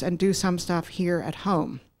targets and do some stuff here at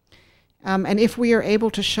home. And if we are able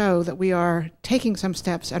to show that we are taking some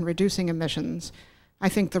steps and reducing emissions, I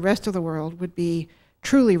think the rest of the world would be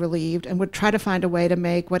truly relieved and would try to find a way to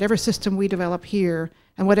make whatever system we develop here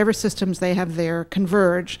and whatever systems they have there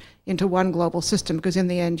converge into one global system, because in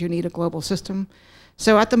the end you need a global system.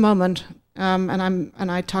 So at the moment,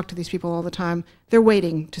 and I talk to these people all the time, they're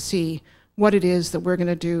waiting to see what it is that we're going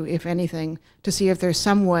to do, if anything, to see if there's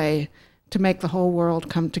some way to make the whole world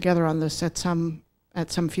come together on this at some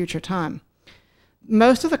future time.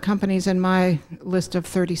 Most of the companies in my list of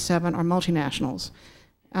 37 are multinationals,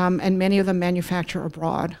 and many of them manufacture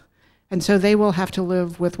abroad. And so they will have to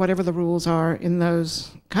live with whatever the rules are in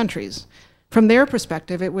those countries. From their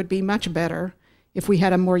perspective, it would be much better if we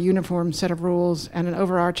had a more uniform set of rules and an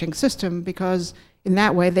overarching system, because in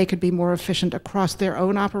that way they could be more efficient across their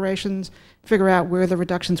own operations, figure out where the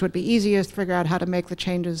reductions would be easiest, figure out how to make the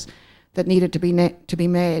changes that needed to be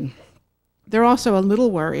made. They're also a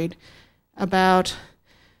little worried about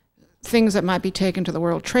things that might be taken to the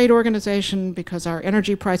World Trade Organization because our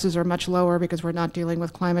energy prices are much lower because we're not dealing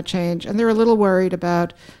with climate change. And they're a little worried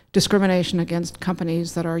about discrimination against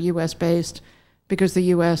companies that are US-based because the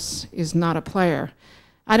US is not a player.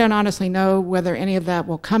 I don't honestly know whether any of that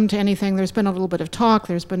will come to anything. There's been a little bit of talk.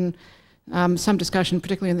 There's been some discussion,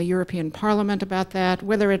 particularly in the European Parliament, about that.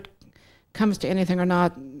 Whether it comes to anything or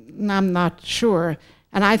not, I'm not sure.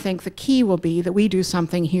 And I think the key will be that we do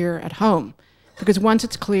something here at home. Because once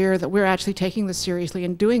it's clear that we're actually taking this seriously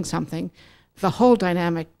and doing something, the whole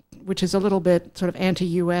dynamic, which is a little bit sort of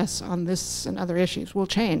anti-US on this and other issues, will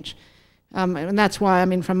change. And that's why, I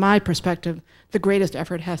mean, from my perspective, the greatest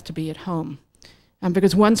effort has to be at home.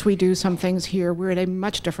 Because once we do some things here, we're in a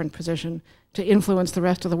much different position to influence the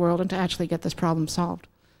rest of the world and to actually get this problem solved.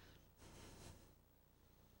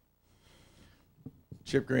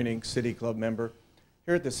 Chip Greening, City Club member.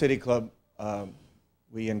 Here at the City Club,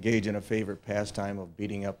 we engage in a favorite pastime of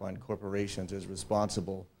beating up on corporations as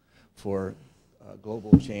responsible for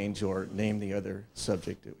global change, or name the other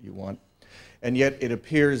subject that you want. And yet it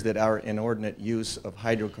appears that our inordinate use of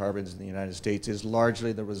hydrocarbons in the United States is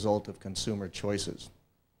largely the result of consumer choices.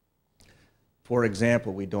 For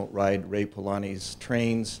example, we don't ride Ray Polanyi's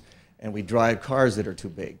trains, and we drive cars that are too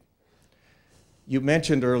big. You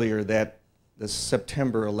mentioned earlier that the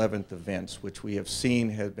September 11th events, which we have seen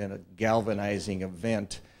have been a galvanizing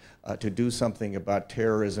event to do something about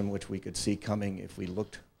terrorism, which we could see coming if we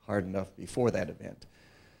looked hard enough before that event.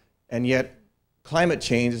 And yet, climate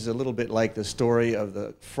change is a little bit like the story of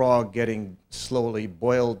the frog getting slowly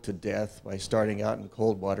boiled to death by starting out in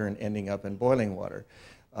cold water and ending up in boiling water.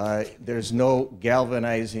 There's no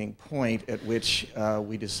galvanizing point at which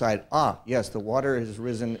we decide, yes, the water has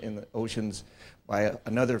risen in the oceans by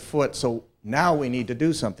another foot, so now we need to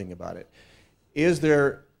do something about it.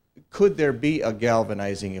 Could there be a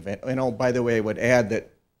galvanizing event? And oh, by the way, I would add that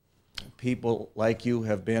people like you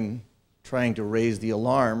have been trying to raise the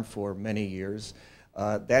alarm for many years.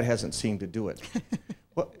 That hasn't seemed to do it.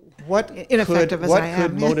 ineffective as I am. What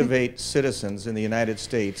could motivate citizens in the United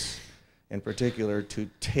States, in particular, to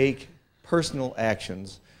take personal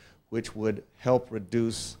actions which would help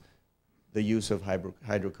reduce the use of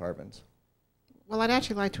hydrocarbons? Well, I'd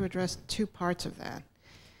actually like to address two parts of that.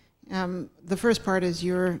 The first part is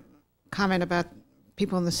your comment about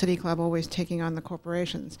people in the City Club always taking on the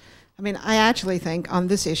corporations. I mean, I actually think on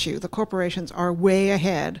this issue, the corporations are way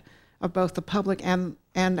ahead of both the public and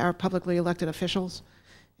our publicly elected officials.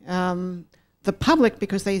 The public,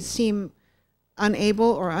 because they seem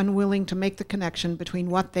unable or unwilling to make the connection between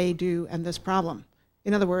what they do and this problem.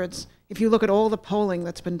 In other words, if you look at all the polling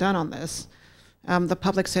that's been done on this, the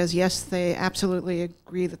public says, yes, they absolutely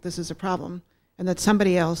agree that this is a problem and that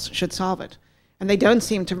somebody else should solve it. And they don't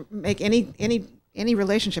seem to make any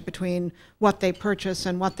relationship between what they purchase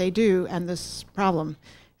and what they do and this problem.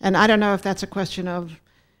 And I don't know if that's a question of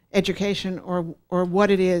education or what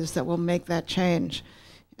it is that will make that change.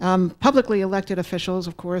 Publicly elected officials,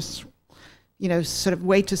 of course, sort of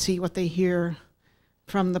wait to see what they hear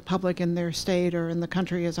from the public in their state or in the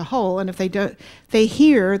country as a whole. And if they don't, they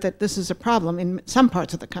hear that this is a problem in some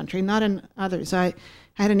parts of the country, not in others. I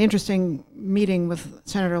had an interesting meeting with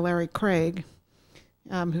Senator Larry Craig,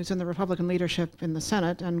 who's in the Republican leadership in the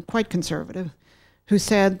Senate and quite conservative, who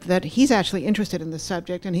said that he's actually interested in this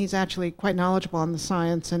subject and he's actually quite knowledgeable on the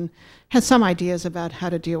science and has some ideas about how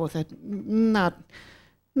to deal with it.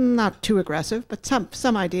 Not too aggressive, but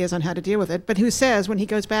some ideas on how to deal with it, but who says when he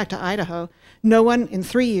goes back to Idaho, no one in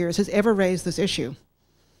 3 years has ever raised this issue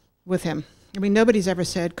with him. I mean, nobody's ever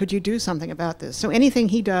said, could you do something about this? So anything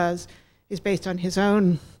he does is based on his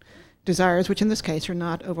own desires, which in this case are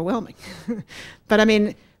not overwhelming. But I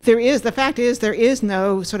mean, the fact is there is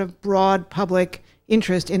no sort of broad public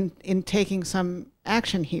interest in taking some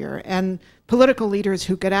action here. And political leaders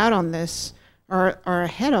who get out on this are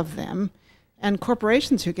ahead of them. And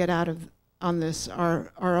corporations who get out on this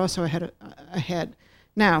are also ahead.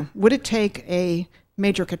 Now, would it take a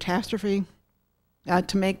major catastrophe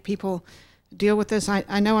to make people deal with this?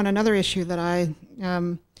 I know on another issue that I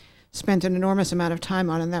spent an enormous amount of time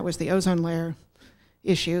on, and that was the ozone layer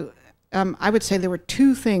issue. I would say there were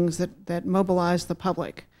two things that mobilized the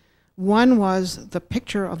public. One was the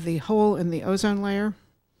picture of the hole in the ozone layer,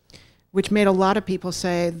 which made a lot of people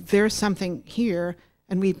say, there's something here,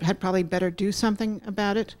 and we had probably better do something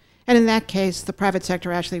about it. And in that case, the private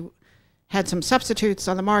sector actually had some substitutes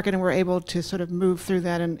on the market and were able to sort of move through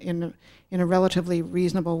that in a relatively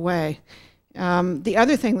reasonable way. The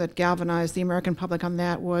other thing that galvanized the American public on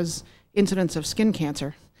that was incidence of skin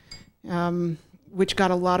cancer, which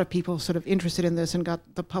got a lot of people sort of interested in this and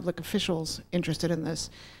got the public officials interested in this.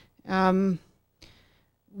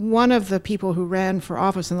 One of the people who ran for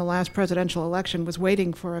office in the last presidential election was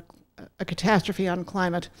waiting for a catastrophe on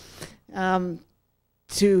climate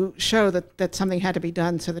to show that something had to be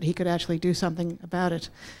done so that he could actually do something about it.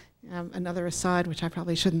 Another aside, which I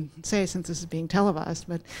probably shouldn't say since this is being televised,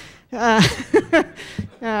 but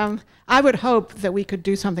I would hope that we could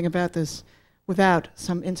do something about this without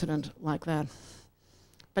some incident like that.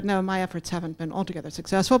 But no, my efforts haven't been altogether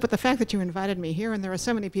successful, but the fact that you invited me here and there are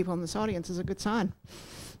so many people in this audience is a good sign.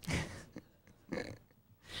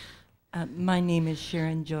 My name is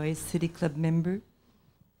Sharon Joyce, City Club member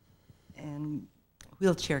and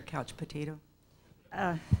wheelchair couch potato.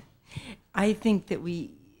 I think that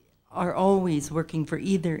we are always working for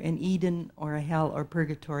either an Eden or a hell or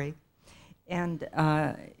purgatory. And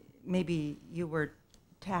maybe you were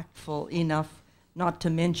tactful enough not to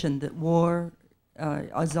mention that war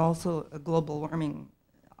is also a global warming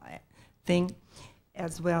thing,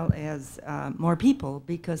 as well as more people,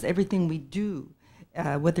 because everything we do,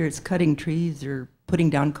 whether it's cutting trees or putting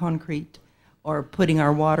down concrete or putting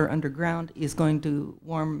our water underground, is going to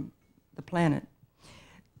warm the planet.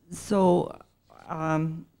 So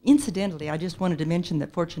incidentally, I just wanted to mention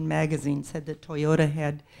that Fortune magazine said that Toyota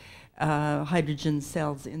had hydrogen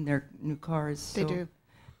cells in their new cars. They do.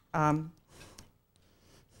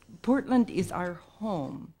 Portland is our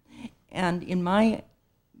home, and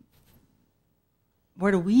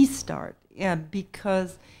where do we start? Yeah,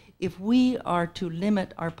 because if we are to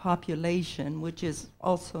limit our population, which is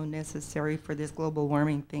also necessary for this global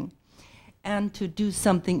warming thing, and to do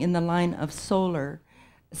something in the line of solar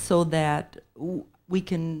so that we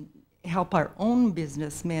can help our own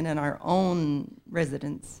businessmen and our own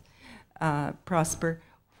residents prosper,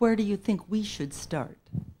 where do you think we should start?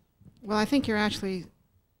 Well, I think you're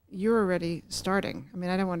already starting. I mean,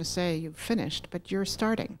 I don't want to say you've finished, but you're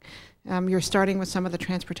starting. You're starting with some of the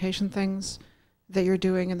transportation things that you're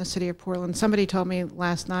doing in the city of Portland. Somebody told me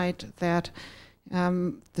last night that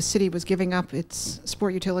the city was giving up its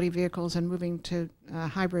sport utility vehicles and moving to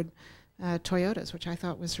hybrid Toyotas, which I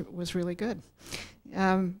thought was really good.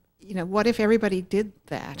 What if everybody did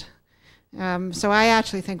that? So I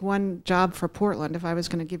actually think one job for Portland, if I was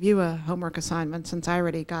going to give you a homework assignment, since I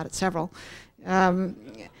already got it several,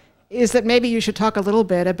 is that maybe you should talk a little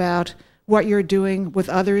bit about what you're doing with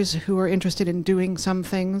others who are interested in doing some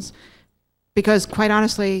things. Because quite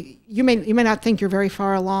honestly, you may not think you're very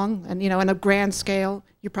far along, and in a grand scale,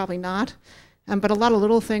 you're probably not. But a lot of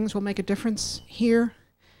little things will make a difference here.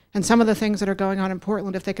 And some of the things that are going on in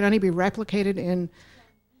Portland, if they could only be replicated in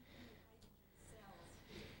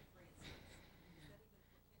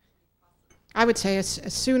I would say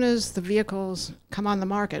as soon as the vehicles come on the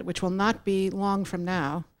market, which will not be long from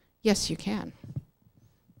now, yes, you can.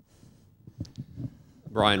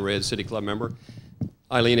 Brian Redd, City Club member.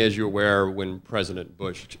 Eileen, as you're aware, when President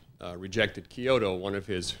Bush rejected Kyoto, one of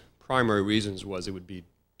his primary reasons was it would be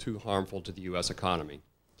too harmful to the U.S. economy.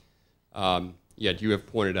 Yet you have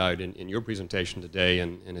pointed out in your presentation today,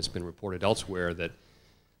 and it's been reported elsewhere, that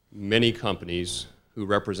many companies who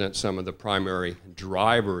represent some of the primary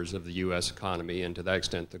drivers of the U.S. economy, and to that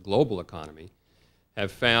extent the global economy,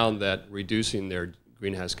 have found that reducing their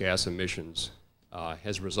greenhouse gas emissions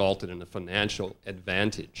has resulted in a financial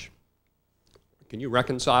advantage. Can you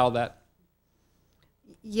reconcile that?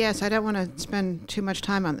 Yes, I don't want to spend too much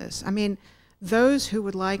time on this. I mean, those who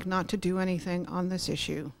would like not to do anything on this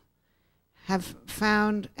issue have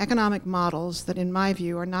found economic models that, in my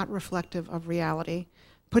view, are not reflective of reality,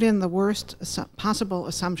 put in the worst possible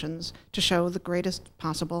assumptions to show the greatest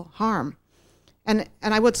possible harm. And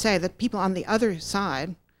I would say that people on the other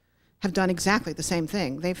side have done exactly the same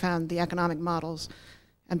thing. They found the economic models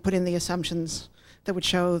and put in the assumptions that would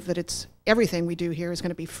show that everything we do here is going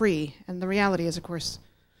to be free. And the reality is, of course,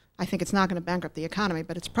 I think it's not going to bankrupt the economy,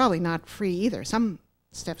 but it's probably not free either. Some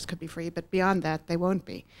steps could be free, but beyond that, they won't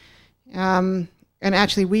be. And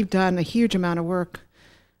actually, we've done a huge amount of work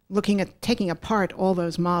looking at taking apart all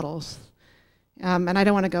those models. And I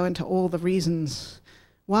don't want to go into all the reasons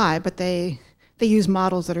why, but they use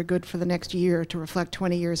models that are good for the next year to reflect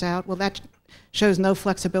 20 years out. Well, that shows no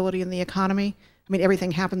flexibility in the economy. I mean,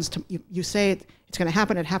 everything happens to, you say it's going to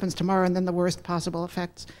happen, it happens tomorrow, and then the worst possible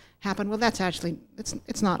effects happen. Well, that's actually,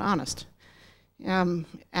 it's not honest,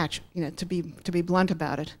 to be blunt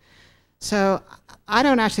about it. So I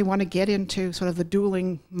don't actually want to get into sort of the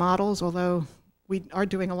dueling models, although we are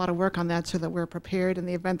doing a lot of work on that so that we're prepared in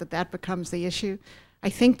the event that that becomes the issue. I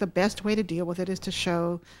think the best way to deal with it is to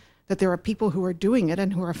show that there are people who are doing it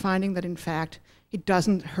and who are finding that, in fact, it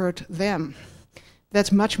doesn't hurt them.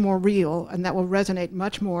 That's much more real, and that will resonate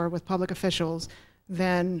much more with public officials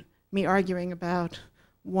than me arguing about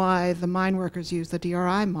why the mine workers use the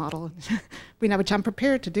DRI model, which I'm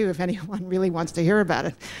prepared to do if anyone really wants to hear about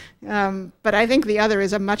it. But I think the other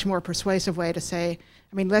is a much more persuasive way to say,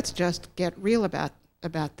 I mean, let's just get real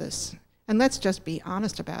about this, and let's just be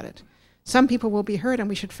honest about it. Some people will be hurt, and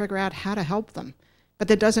we should figure out how to help them. But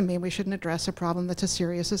that doesn't mean we shouldn't address a problem that's as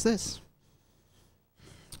serious as this.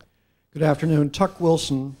 Good afternoon. Tuck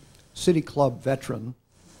Wilson, City Club veteran.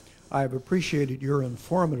 I have appreciated your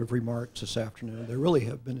informative remarks this afternoon. They really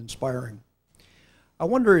have been inspiring. I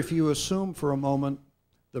wonder if you assume for a moment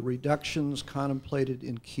the reductions contemplated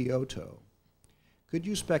in Kyoto. Could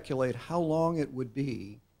you speculate how long it would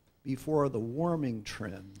be before the warming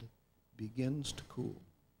trend begins to cool?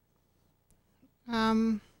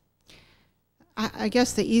 I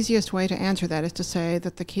guess the easiest way to answer that is to say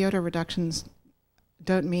that the Kyoto reductions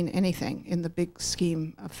don't mean anything in the big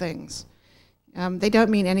scheme of things. They don't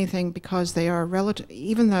mean anything because they are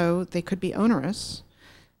even though they could be onerous,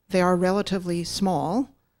 they are relatively small,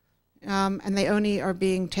 and they only are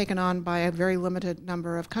being taken on by a very limited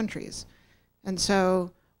number of countries. And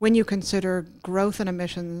so when you consider growth in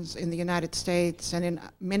emissions in the United States and in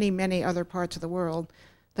many, many other parts of the world,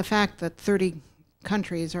 the fact that 30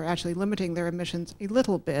 countries are actually limiting their emissions a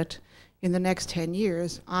little bit in the next 10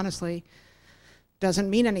 years, honestly,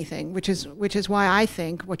 doesn't mean anything, which is why I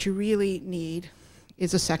think what you really need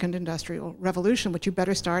is a second industrial revolution, which you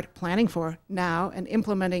better start planning for now and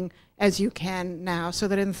implementing as you can now, so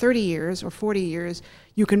that in 30 years or 40 years,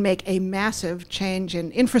 you can make a massive change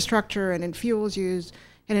in infrastructure and in fuels used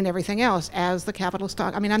and in everything else as the capital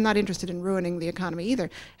stock. I mean, I'm not interested in ruining the economy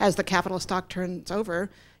either. As the capital stock turns over,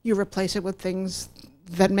 you replace it with things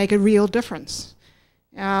that make a real difference.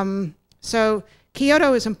 So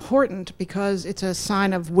Kyoto is important because it's a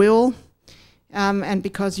sign of will, and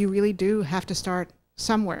because you really do have to start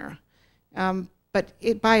somewhere. But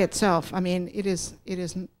it by itself, I mean, it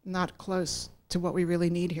is not close to what we really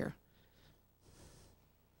need here.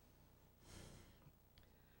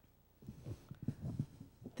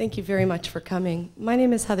 Thank you very much for coming. My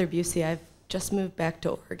name is Heather Busey. I've just moved back to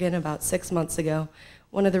Oregon about 6 months ago.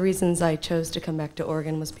 One of the reasons I chose to come back to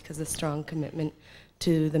Oregon was because of strong commitment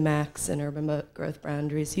to the MACs and urban growth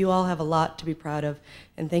boundaries. You all have a lot to be proud of,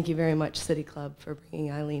 and thank you very much, City Club, for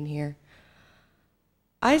bringing Eileen here.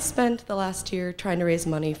 I spent the last year trying to raise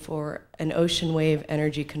money for an ocean wave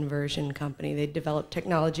energy conversion company. They developed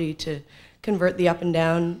technology to convert the up and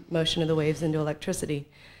down motion of the waves into electricity.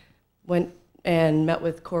 Went and met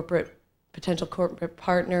with potential corporate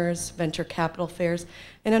partners, venture capital fairs,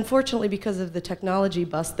 and unfortunately, because of the technology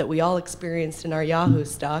bust that we all experienced in our Yahoo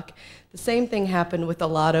stock, the same thing happened with a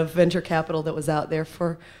lot of venture capital that was out there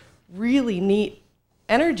for really neat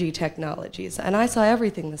energy technologies. And I saw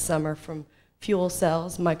everything this summer, from fuel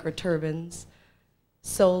cells, microturbines,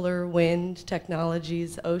 solar, wind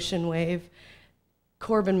technologies, ocean wave,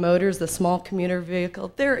 Corbin Motors, the small commuter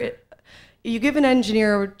vehicle. You give an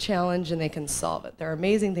engineer a challenge and they can solve it. There are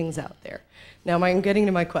amazing things out there. Now I'm getting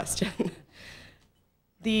to my question.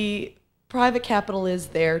 The private capital is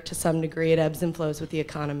there to some degree. It ebbs and flows with the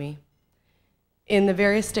economy. In the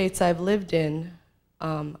various states I've lived in,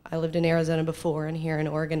 I lived in Arizona before and here in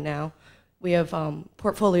Oregon now, we have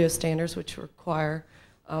portfolio standards which require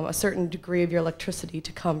a certain degree of your electricity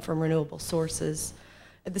to come from renewable sources.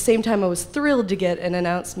 At the same time, I was thrilled to get an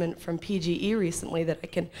announcement from PGE recently that I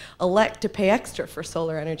can elect to pay extra for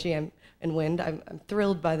solar energy and wind. I'm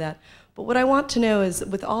thrilled by that. But what I want to know is,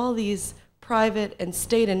 with all these private and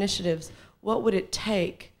state initiatives, what would it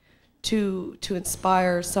take to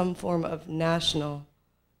inspire some form of national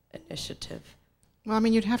initiative? Well, I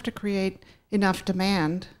mean, you'd have to create enough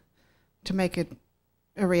demand to make it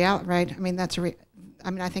a reality, right? I mean, I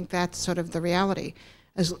think that's sort of the reality.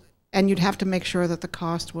 And you'd have to make sure that the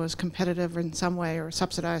cost was competitive in some way or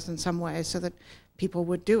subsidized in some way so that people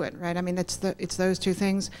would do it, right? I mean, it's those two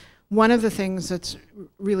things. One of the things that's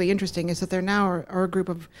really interesting is that there now are a group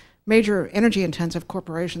of major energy-intensive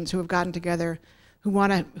corporations who have gotten together who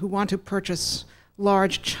want to purchase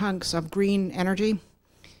large chunks of green energy.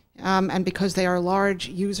 And because they are large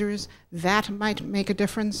users, that might make a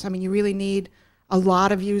difference. I mean, you really need a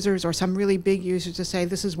lot of users or some really big users to say,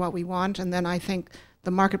 this is what we want, and then I think the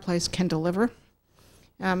marketplace can deliver.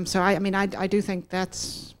 So I do think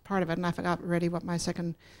that's part of it, and I forgot already what my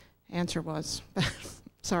second answer was.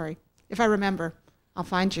 Sorry. If I remember, I'll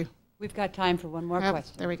find you. We've got time for one more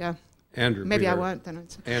question. There we go. Andrew Maybe Wheeler. I won't. Then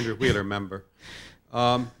it's Andrew Wheeler, member.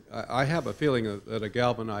 I have a feeling that a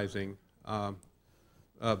galvanizing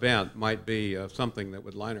event might be something that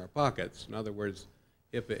would line our pockets. In other words,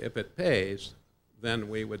 if it pays, then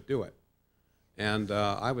we would do it. And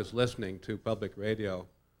I was listening to public radio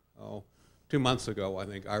 2 months ago, I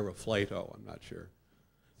think, Ira Flato, I'm not sure,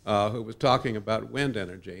 who was talking about wind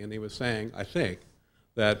energy. And he was saying, I think,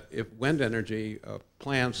 that if wind energy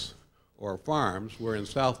plants or farms were in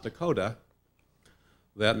South Dakota,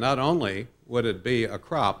 that not only would it be a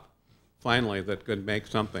crop, finally, that could make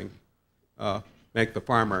something, make the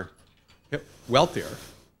farmer wealthier,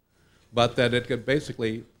 but that it could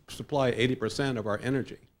basically supply 80% of our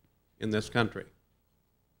energy in this country.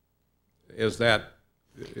 Yes, did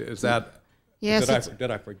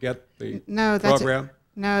I forget the program?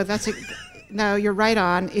 No, you're right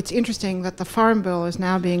on. It's interesting that the Farm Bill is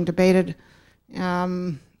now being debated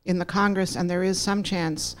in the Congress, and there is some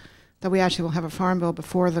chance that we actually will have a Farm Bill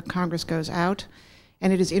before the Congress goes out.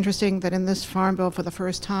 And it is interesting that in this Farm Bill, for the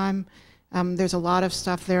first time, there's a lot of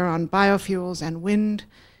stuff there on biofuels and wind,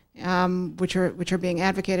 which are being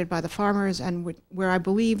advocated by the farmers, and where I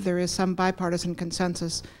believe there is some bipartisan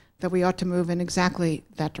consensus that we ought to move in exactly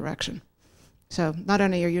that direction. So not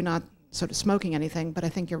only are you not sort of smoking anything, but I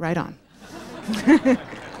think you're right on.